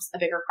becomes a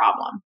bigger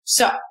problem?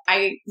 So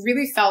I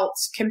really felt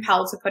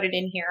compelled to put it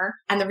in here.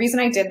 And the reason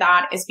I did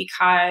that is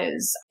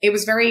because it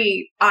was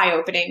very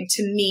eye-opening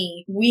to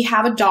me. We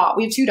have a dog.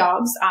 We have 2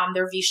 dogs.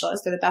 They're Vizslas.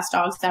 They're the best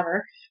dogs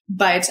ever.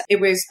 But it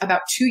was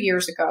about 2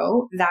 years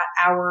ago that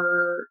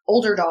our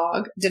older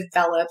dog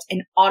developed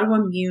an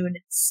autoimmune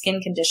skin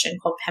condition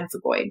called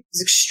pemphigoid. It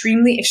was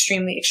extremely,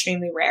 extremely,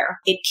 extremely rare.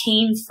 It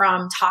came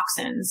from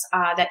toxins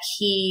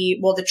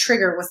the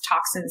trigger was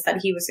toxins that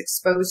he was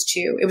exposed to.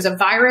 It was a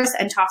virus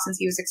and toxins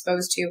he was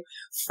exposed to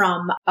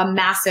from a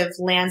massive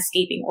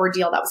landscaping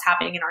ordeal that was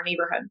happening in our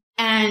neighborhood.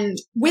 And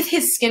with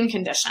his skin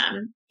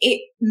condition, it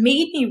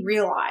made me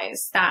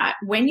realize that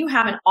when you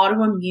have an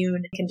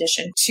autoimmune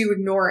condition, to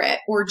ignore it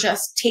or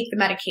just take the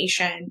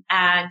medication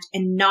and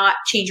not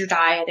change your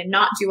diet and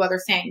not do other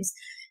things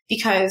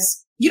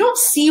because you don't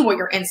see what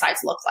your insides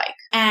look like.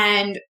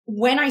 And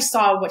when I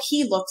saw what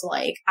he looked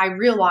like, I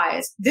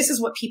realized this is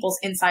what people's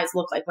insides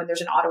look like when there's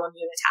an autoimmune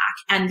attack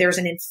and there's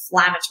an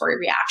inflammatory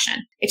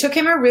reaction. It took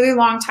him a really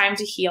long time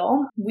to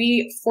heal.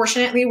 We,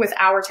 fortunately, with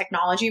our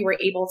technology, were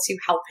able to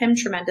help him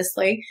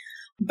tremendously.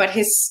 But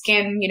his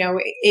skin,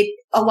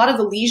 a lot of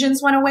the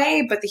lesions went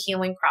away, but the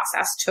healing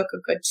process took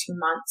a good 2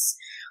 months.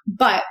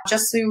 But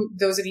just so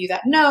those of you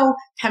that know,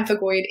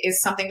 pemphigoid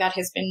is something that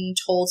has been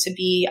told to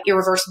be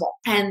irreversible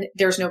and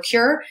there's no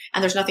cure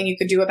and there's nothing you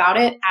could do about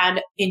it.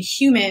 And in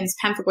humans,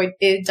 pemphigoid,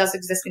 it does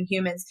exist in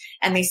humans.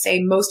 And they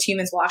say most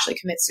humans will actually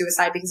commit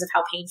suicide because of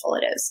how painful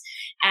it is.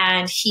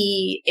 And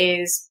he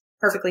is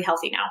perfectly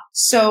healthy now.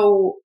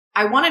 So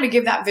I wanted to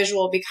give that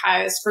visual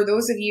because for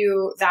those of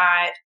you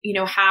that,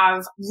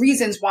 have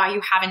reasons why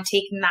you haven't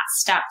taken that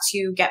step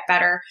to get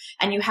better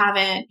and you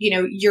haven't,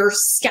 you're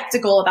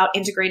skeptical about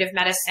integrative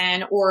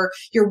medicine, or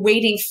you're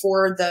waiting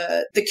for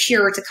the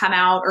cure to come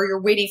out, or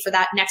you're waiting for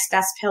that next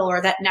best pill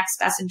or that next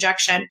best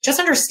injection, just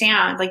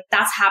understand like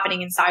that's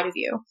happening inside of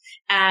you.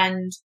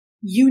 And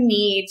you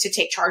need to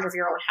take charge of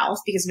your own health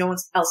because no one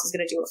else is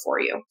going to do it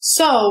for you.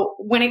 So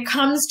when it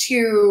comes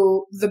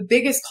to the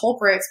biggest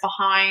culprits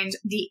behind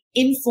the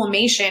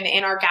inflammation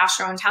in our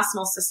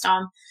gastrointestinal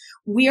system,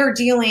 we are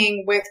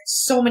dealing with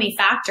so many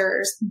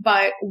factors,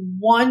 but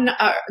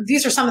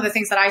these are some of the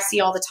things that I see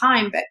all the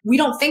time, but we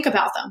don't think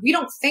about them. We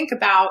don't think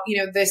about,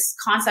 this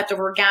concept of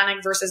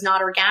organic versus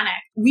not organic.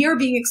 We are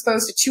being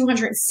exposed to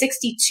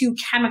 262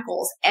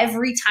 chemicals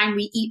every time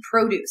we eat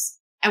produce.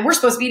 And we're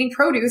supposed to be eating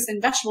produce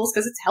and vegetables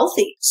because it's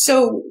healthy.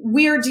 So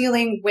we're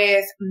dealing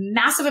with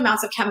massive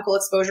amounts of chemical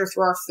exposure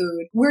through our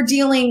food. We're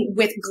dealing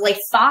with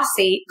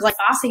glyphosate.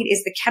 Glyphosate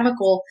is the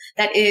chemical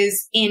that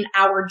is in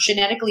our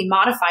genetically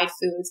modified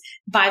foods.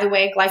 By the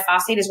way,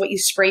 glyphosate is what you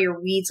spray your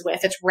weeds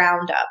with. It's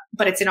Roundup,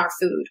 but it's in our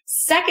food.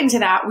 Second to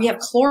that, we have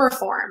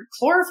chloroform.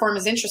 Chloroform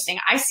is interesting.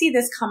 I see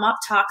this come up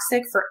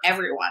toxic for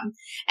everyone.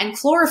 And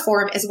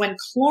chloroform is when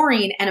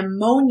chlorine and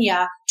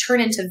ammonia turn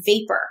into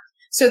vapor.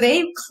 So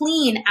they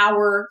clean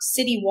our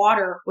city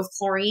water with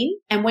chlorine.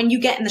 And when you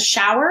get in the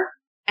shower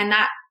and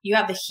that you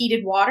have the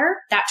heated water,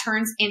 that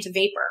turns into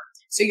vapor.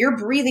 So you're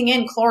breathing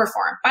in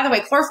chloroform. By the way,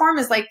 chloroform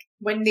is like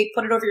when they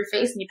put it over your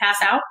face and you pass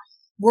out.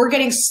 We're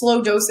getting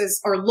slow doses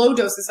or low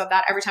doses of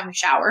that every time we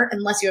shower,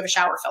 unless you have a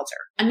shower filter.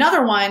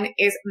 Another one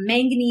is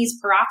manganese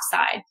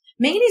peroxide.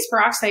 Manganese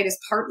peroxide is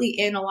partly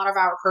in a lot of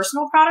our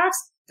personal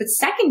products, but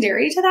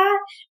secondary to that,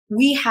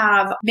 we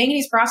have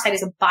manganese peroxide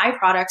is a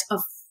byproduct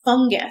of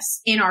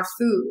fungus in our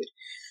food.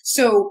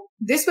 So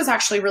this was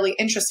actually really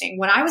interesting.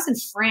 When I was in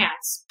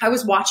France, I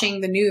was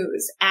watching the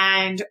news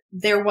and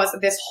there was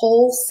this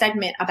whole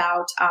segment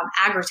about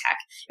agritech.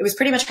 It was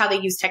pretty much how they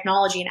use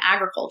technology in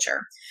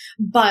agriculture.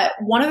 But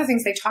one of the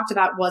things they talked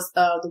about was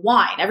the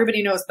wine.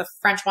 Everybody knows the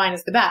French wine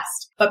is the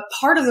best. But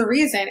part of the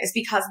reason is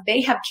because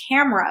they have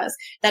cameras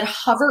that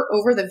hover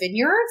over the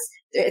vineyards.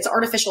 It's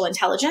artificial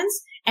intelligence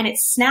and it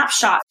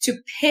snapshots to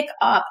pick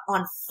up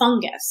on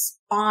fungus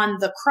on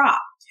the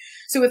crop.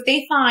 So if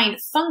they find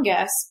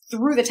fungus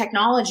through the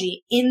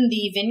technology in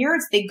the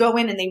vineyards, they go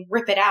in and they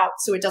rip it out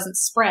so it doesn't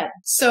spread.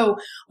 So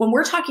when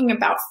we're talking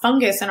about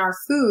fungus in our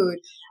food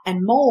and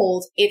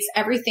mold, it's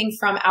everything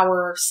from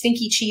our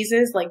stinky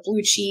cheeses like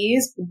blue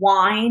cheese,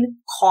 wine,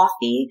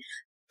 coffee,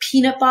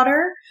 peanut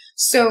butter.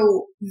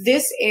 So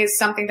this is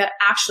something that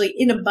actually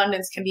in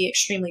abundance can be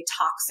extremely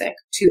toxic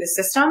to the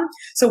system.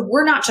 So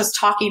we're not just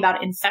talking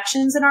about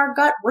infections in our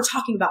gut. We're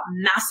talking about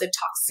massive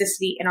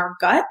toxicity in our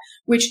gut,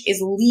 which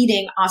is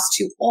leading us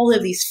to all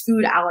of these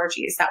food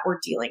allergies that we're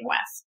dealing with.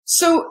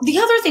 So the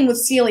other thing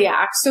with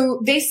celiac, so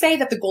they say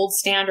that the gold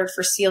standard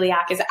for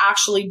celiac is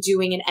actually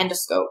doing an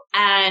endoscope.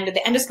 And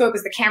the endoscope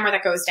is the camera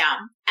that goes down.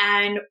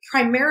 And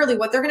primarily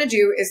what they're going to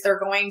do is they're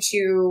going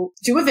to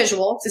do a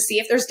visual to see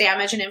if there's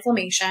damage and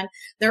inflammation.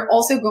 They're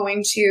also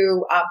going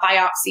to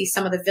biopsy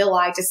some of the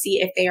villi to see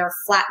if they are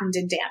flattened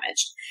and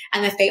damaged.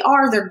 And if they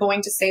are, they're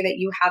going to say that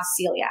you have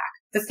celiac.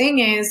 The thing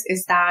is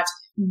that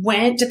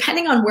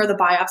depending on where the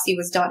biopsy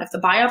was done, if the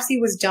biopsy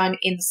was done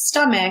in the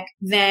stomach,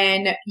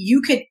 then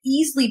you could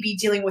easily be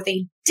dealing with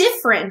a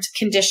different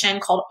condition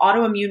called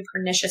autoimmune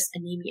pernicious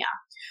anemia.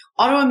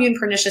 Autoimmune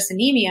pernicious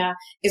anemia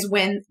is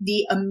when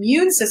the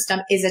immune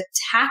system is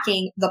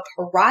attacking the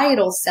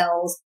parietal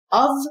cells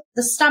of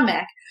the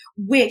stomach,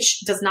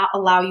 which does not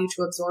allow you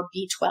to absorb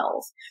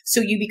B12.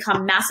 So you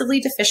become massively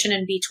deficient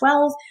in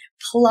B12,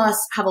 plus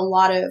have a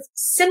lot of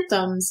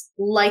symptoms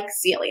like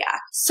celiac.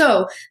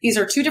 So these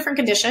are two different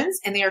conditions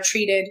and they are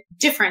treated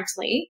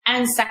differently.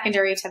 And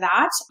secondary to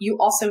that, you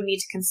also need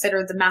to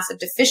consider the massive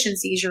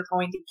deficiencies you're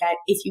going to get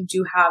if you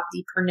do have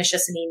the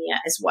pernicious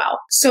anemia as well.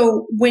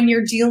 So when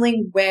you're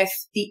dealing with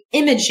the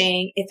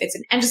imaging, if it's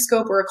an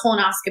endoscope or a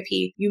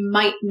colonoscopy, you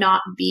might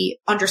not be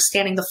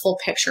understanding the full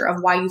picture of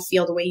why you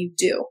feel the way you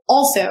do.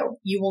 Also,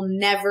 you will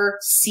never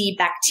see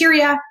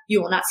bacteria.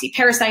 You will not see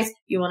parasites.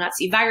 You will not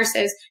see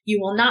viruses. You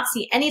will not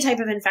see any type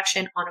of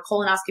infection on a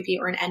colonoscopy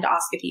or an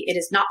endoscopy. It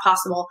is not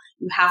possible.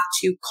 You have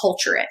to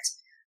culture it.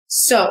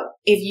 So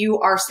if you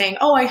are saying,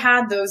 oh, I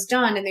had those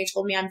done and they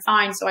told me I'm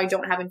fine, so I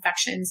don't have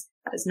infections,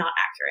 that is not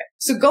accurate.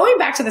 So going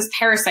back to this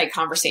parasite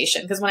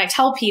conversation, because when I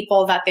tell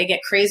people that they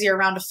get crazy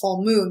around a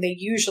full moon, they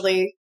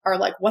usually are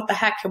like, what the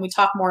heck? Can we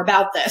talk more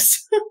about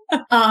this?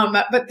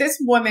 But this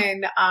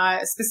woman,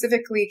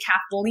 specifically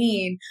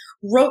Kathleen,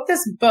 wrote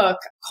this book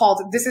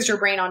called This Is Your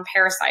Brain on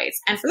Parasites.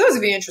 And for those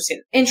of you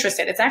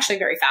interested, it's actually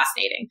very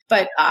fascinating.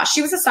 But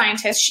she was a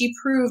scientist. She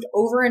proved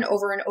over and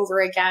over and over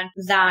again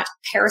that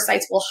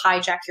parasites will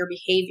hijack your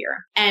behavior.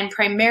 And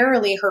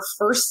primarily her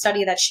first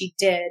study that she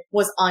did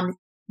was on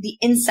the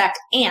insect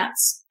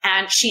ants.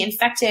 And she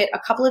infected a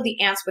couple of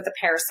the ants with a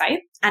parasite,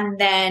 and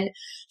then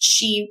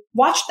she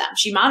watched them.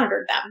 She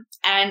monitored them.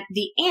 And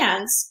the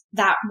ants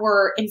that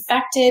were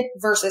infected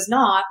versus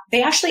not,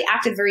 they actually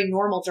acted very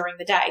normal during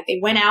the day. They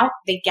went out,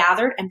 they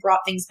gathered and brought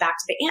things back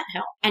to the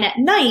anthill. And at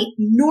night,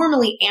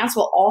 normally ants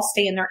will all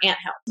stay in their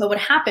anthill. But what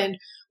happened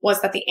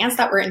was that the ants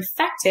that were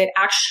infected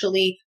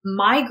actually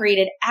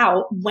migrated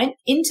out, went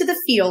into the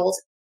field,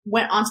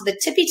 went onto the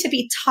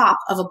tippy top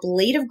of a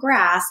blade of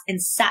grass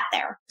and sat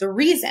there. The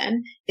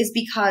reason is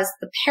because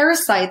the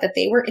parasite that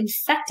they were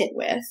infected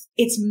with,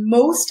 its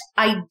most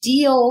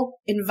ideal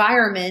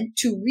environment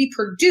to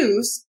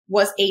reproduce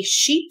was a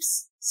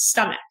sheep's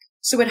stomach.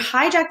 So it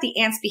hijacked the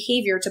ant's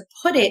behavior to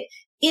put it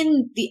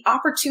in the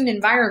opportune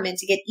environment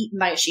to get eaten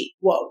by a sheep.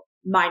 Whoa.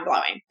 Mind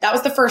blowing. That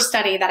was the first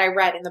study that I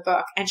read in the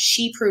book, and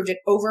she proved it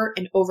over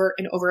and over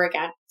and over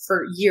again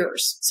for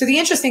years. So the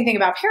interesting thing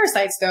about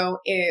parasites, though,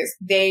 is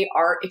they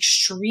are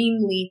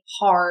extremely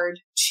hard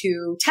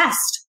to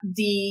test.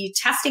 The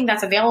testing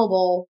that's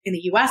available in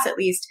the US, at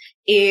least,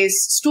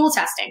 is stool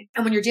testing.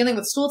 And when you're dealing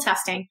with stool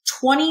testing,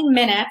 20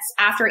 minutes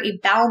after a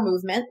bowel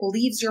movement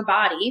leaves your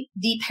body,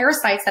 the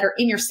parasites that are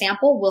in your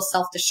sample will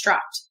self-destruct.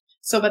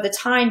 So by the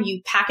time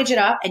you package it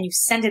up and you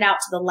send it out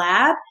to the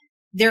lab,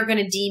 they're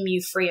going to deem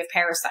you free of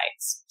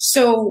parasites.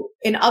 So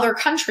in other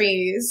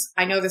countries,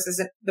 I know this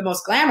isn't the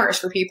most glamorous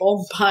for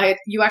people, but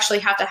you actually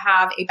have to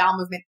have a bowel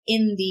movement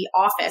in the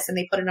office and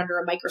they put it under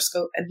a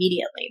microscope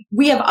immediately.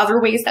 We have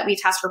other ways that we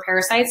test for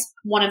parasites.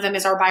 One of them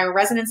is our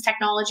bioresonance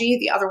technology.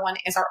 The other one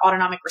is our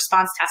autonomic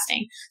response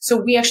testing.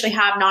 So we actually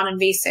have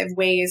non-invasive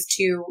ways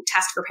to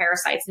test for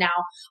parasites now,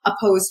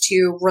 opposed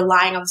to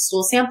relying on the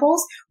stool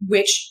samples,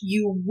 which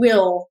you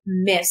will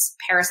miss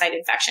parasite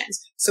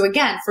infections. So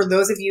again, for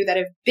those of you that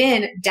have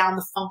been down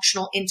the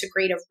functional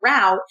integrative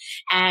route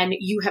and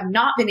you have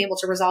not been able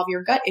to resolve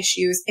your gut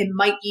issues, it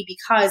might be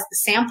because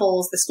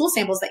the stool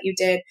samples that you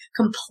did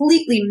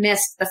completely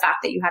missed the fact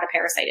that you had a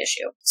parasite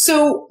issue.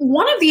 So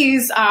one of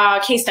these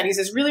case studies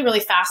is really, really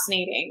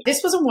fascinating.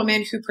 This was a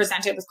woman who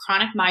presented with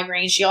chronic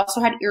migraine. She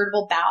also had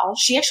irritable bowel.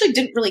 She actually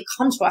didn't really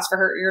come to us for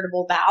her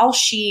irritable bowel.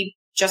 She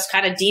just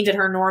kind of deemed it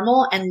her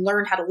normal and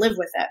learned how to live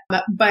with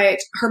it. But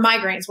her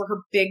migraines were her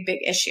big, big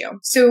issue.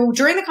 So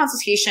during the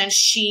consultation,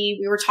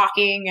 we were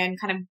talking and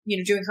kind of,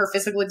 doing her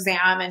physical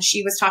exam, and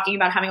she was talking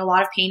about having a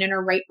lot of pain in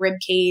her right rib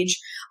cage.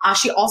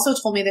 She also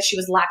told me that she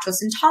was lactose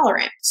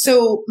intolerant.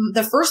 So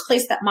the first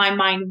place that my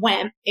mind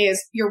went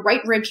is your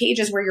right rib cage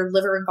is where your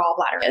liver and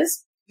gallbladder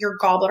is. Your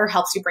gallbladder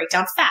helps you break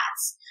down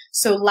fats.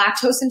 So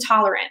lactose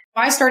intolerant.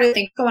 I started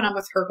thinking going on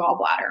with her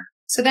gallbladder.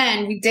 So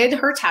then we did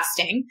her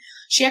testing.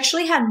 She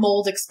actually had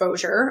mold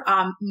exposure.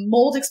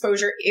 Mold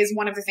exposure is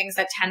one of the things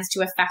that tends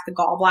to affect the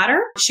gallbladder.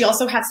 She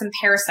also had some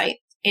parasite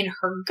in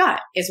her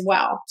gut as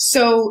well.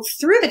 So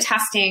through the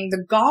testing,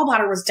 the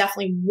gallbladder was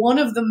definitely one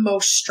of the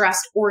most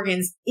stressed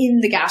organs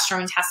in the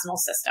gastrointestinal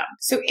system.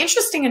 So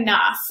interesting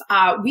enough,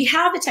 we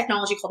have a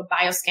technology called a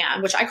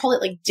bioscan, which I call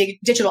it like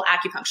digital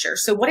acupuncture.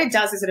 So what it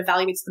does is it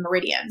evaluates the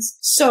meridians.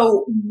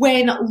 So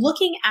when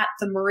looking at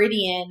the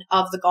meridian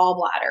of the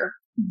gallbladder,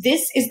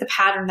 this is the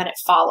pattern that it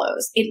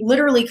follows. It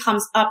literally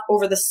comes up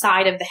over the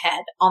side of the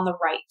head on the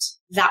right.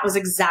 That was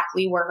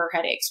exactly where her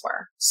headaches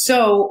were.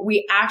 So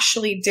we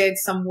actually did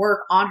some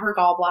work on her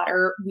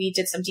gallbladder. We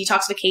did some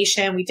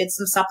detoxification. We did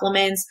some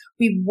supplements.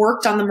 We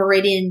worked on the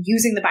meridian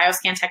using the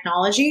bioscan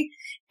technology,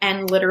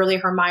 and literally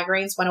her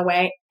migraines went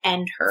away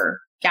and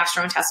her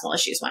gastrointestinal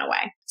issues went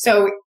away.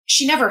 So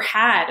she never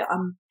had a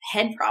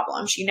head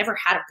problem. She never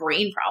had a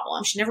brain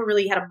problem. She never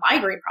really had a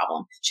migraine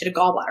problem. She had a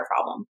gallbladder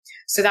problem.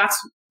 So that's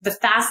the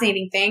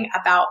fascinating thing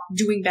about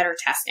doing better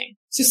testing.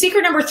 So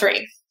secret number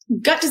 3,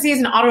 gut disease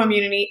and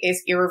autoimmunity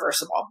is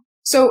irreversible.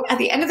 So at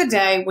the end of the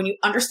day, when you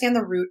understand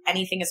the root,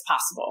 anything is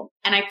possible.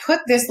 And I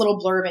put this little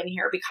blurb in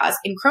here because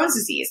in Crohn's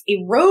disease,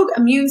 a rogue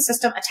immune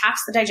system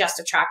attacks the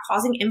digestive tract,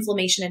 causing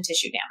inflammation and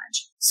tissue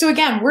damage. So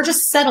again, we're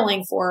just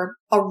settling for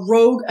a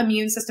rogue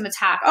immune system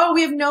attack. Oh,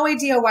 we have no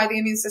idea why the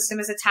immune system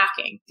is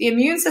attacking. The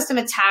immune system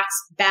attacks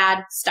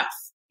bad stuff.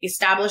 We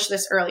established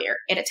this earlier.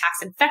 It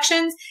attacks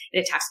infections,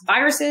 it attacks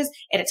viruses,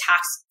 it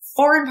attacks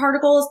foreign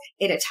particles,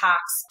 it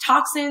attacks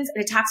toxins,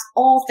 it attacks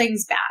all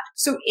things bad.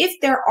 So if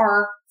there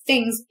are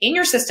things in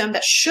your system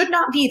that should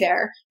not be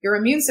there, your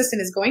immune system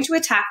is going to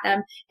attack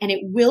them, and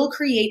it will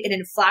create an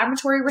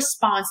inflammatory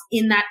response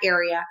in that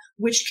area,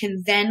 which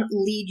can then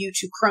lead you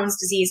to Crohn's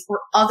disease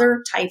or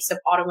other types of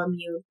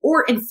autoimmune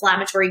or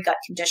inflammatory gut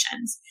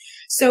conditions.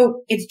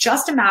 So it's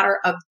just a matter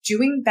of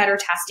doing better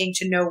testing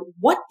to know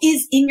what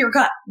is in your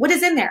gut, what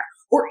is in there,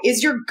 or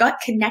is your gut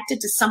connected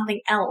to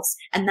something else?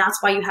 And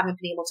that's why you haven't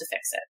been able to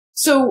fix it.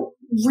 So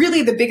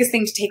really the biggest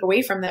thing to take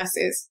away from this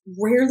is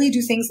rarely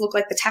do things look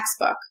like the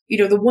textbook.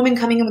 The woman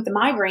coming in with the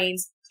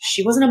migraines,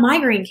 she wasn't a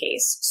migraine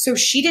case. So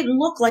she didn't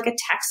look like a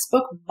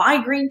textbook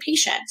migraine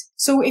patient.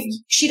 So if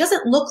she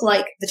doesn't look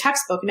like the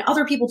textbook and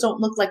other people don't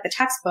look like the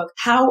textbook,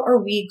 how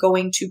are we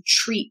going to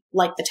treat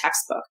like the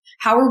textbook?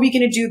 How are we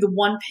going to do the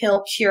one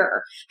pill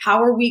cure?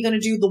 How are we going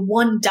to do the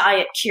one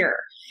diet cure?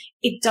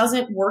 It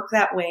doesn't work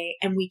that way,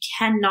 and we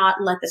cannot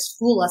let this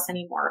fool us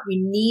anymore.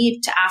 We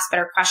need to ask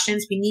better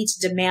questions. We need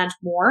to demand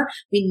more.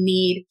 We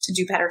need to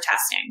do better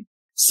testing.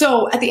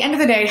 So at the end of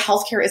the day,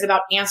 healthcare is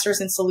about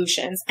answers and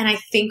solutions. And I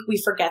think we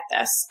forget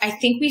this. I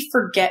think we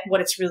forget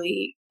what it's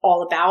really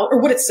all about,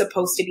 or what it's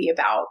supposed to be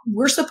about.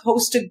 We're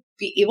supposed to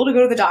be able to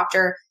go to the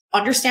doctor,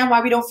 understand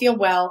why we don't feel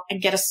well,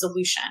 and get a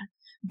solution.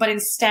 But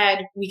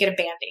instead, we get a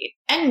Band-Aid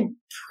and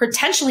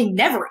potentially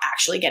never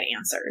actually get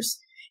answers.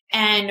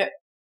 And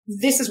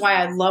this is why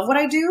I love what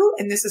I do.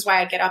 And this is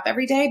why I get up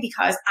every day,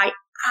 because I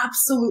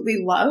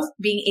absolutely love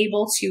being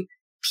able to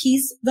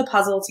piece the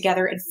puzzle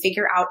together and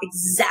figure out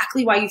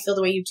exactly why you feel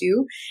the way you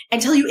do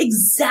and tell you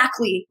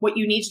exactly what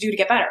you need to do to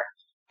get better.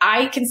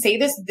 I can say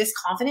this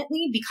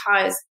confidently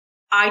because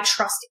I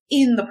trust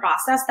in the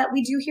process that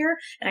we do here,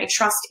 and I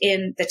trust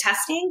in the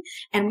testing.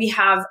 And we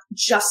have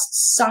just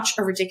such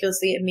a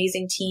ridiculously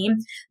amazing team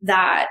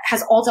that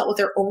has all dealt with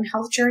their own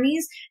health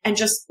journeys and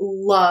just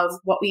love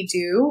what we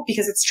do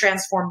because it's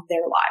transformed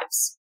their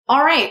lives.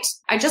 All right.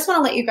 I just want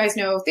to let you guys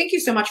know, thank you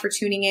so much for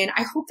tuning in.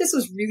 I hope this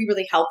was really,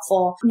 really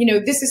helpful.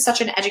 This is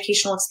such an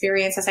educational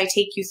experience as I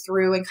take you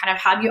through and kind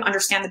of have you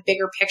understand the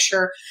bigger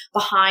picture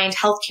behind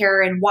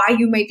healthcare and why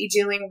you might be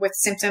dealing with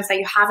symptoms that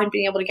you haven't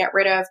been able to get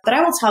rid of. But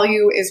I will tell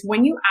you is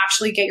when you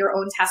actually get your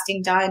own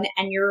testing done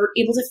and you're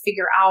able to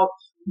figure out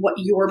what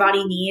your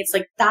body needs,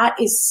 like that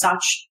is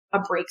such a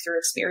breakthrough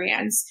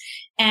experience.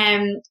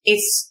 And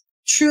it's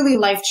truly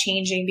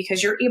life-changing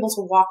because you're able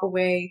to walk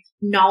away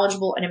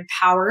knowledgeable and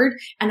empowered,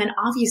 and then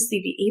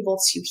obviously be able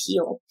to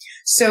heal.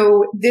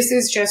 So this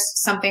is just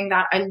something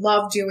that I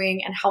love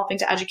doing and helping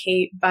to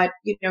educate, but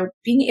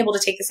being able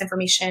to take this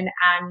information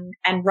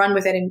and run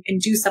with it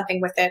and do something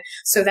with it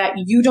so that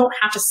you don't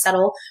have to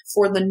settle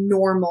for the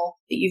normal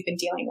that you've been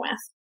dealing with.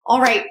 All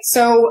right.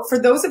 So for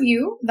those of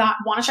you that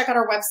want to check out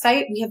our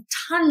website, we have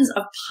tons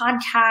of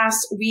podcasts.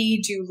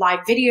 We do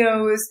live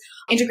videos.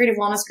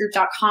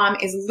 IntegrativeWellnessGroup.com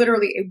is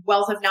literally a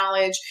wealth of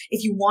knowledge.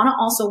 If you want to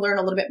also learn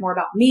a little bit more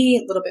about me,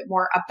 a little bit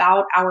more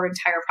about our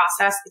entire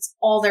process, it's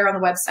all there on the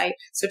website.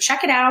 So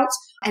check it out.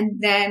 And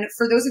then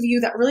for those of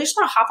you that really just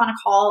want to hop on a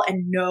call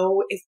and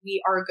know if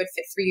we are a good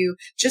fit for you,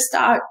 just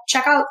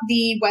check out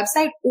the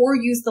website or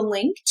use the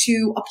link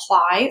to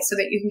apply so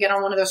that you can get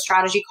on one of those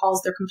strategy calls.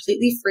 They're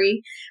completely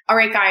free. All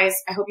right, guys,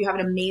 I hope you have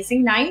an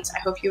amazing night. I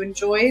hope you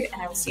enjoyed,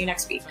 and I will see you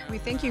next week. We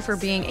thank you for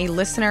being a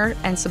listener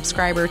and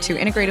subscriber to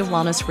Integrative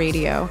Wellness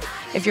Radio.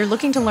 If you're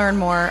looking to learn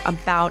more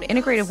about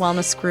Integrative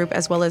Wellness Group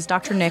as well as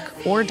Dr. Nick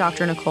or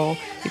Dr. Nicole,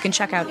 you can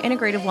check out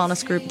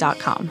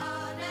integrativewellnessgroup.com.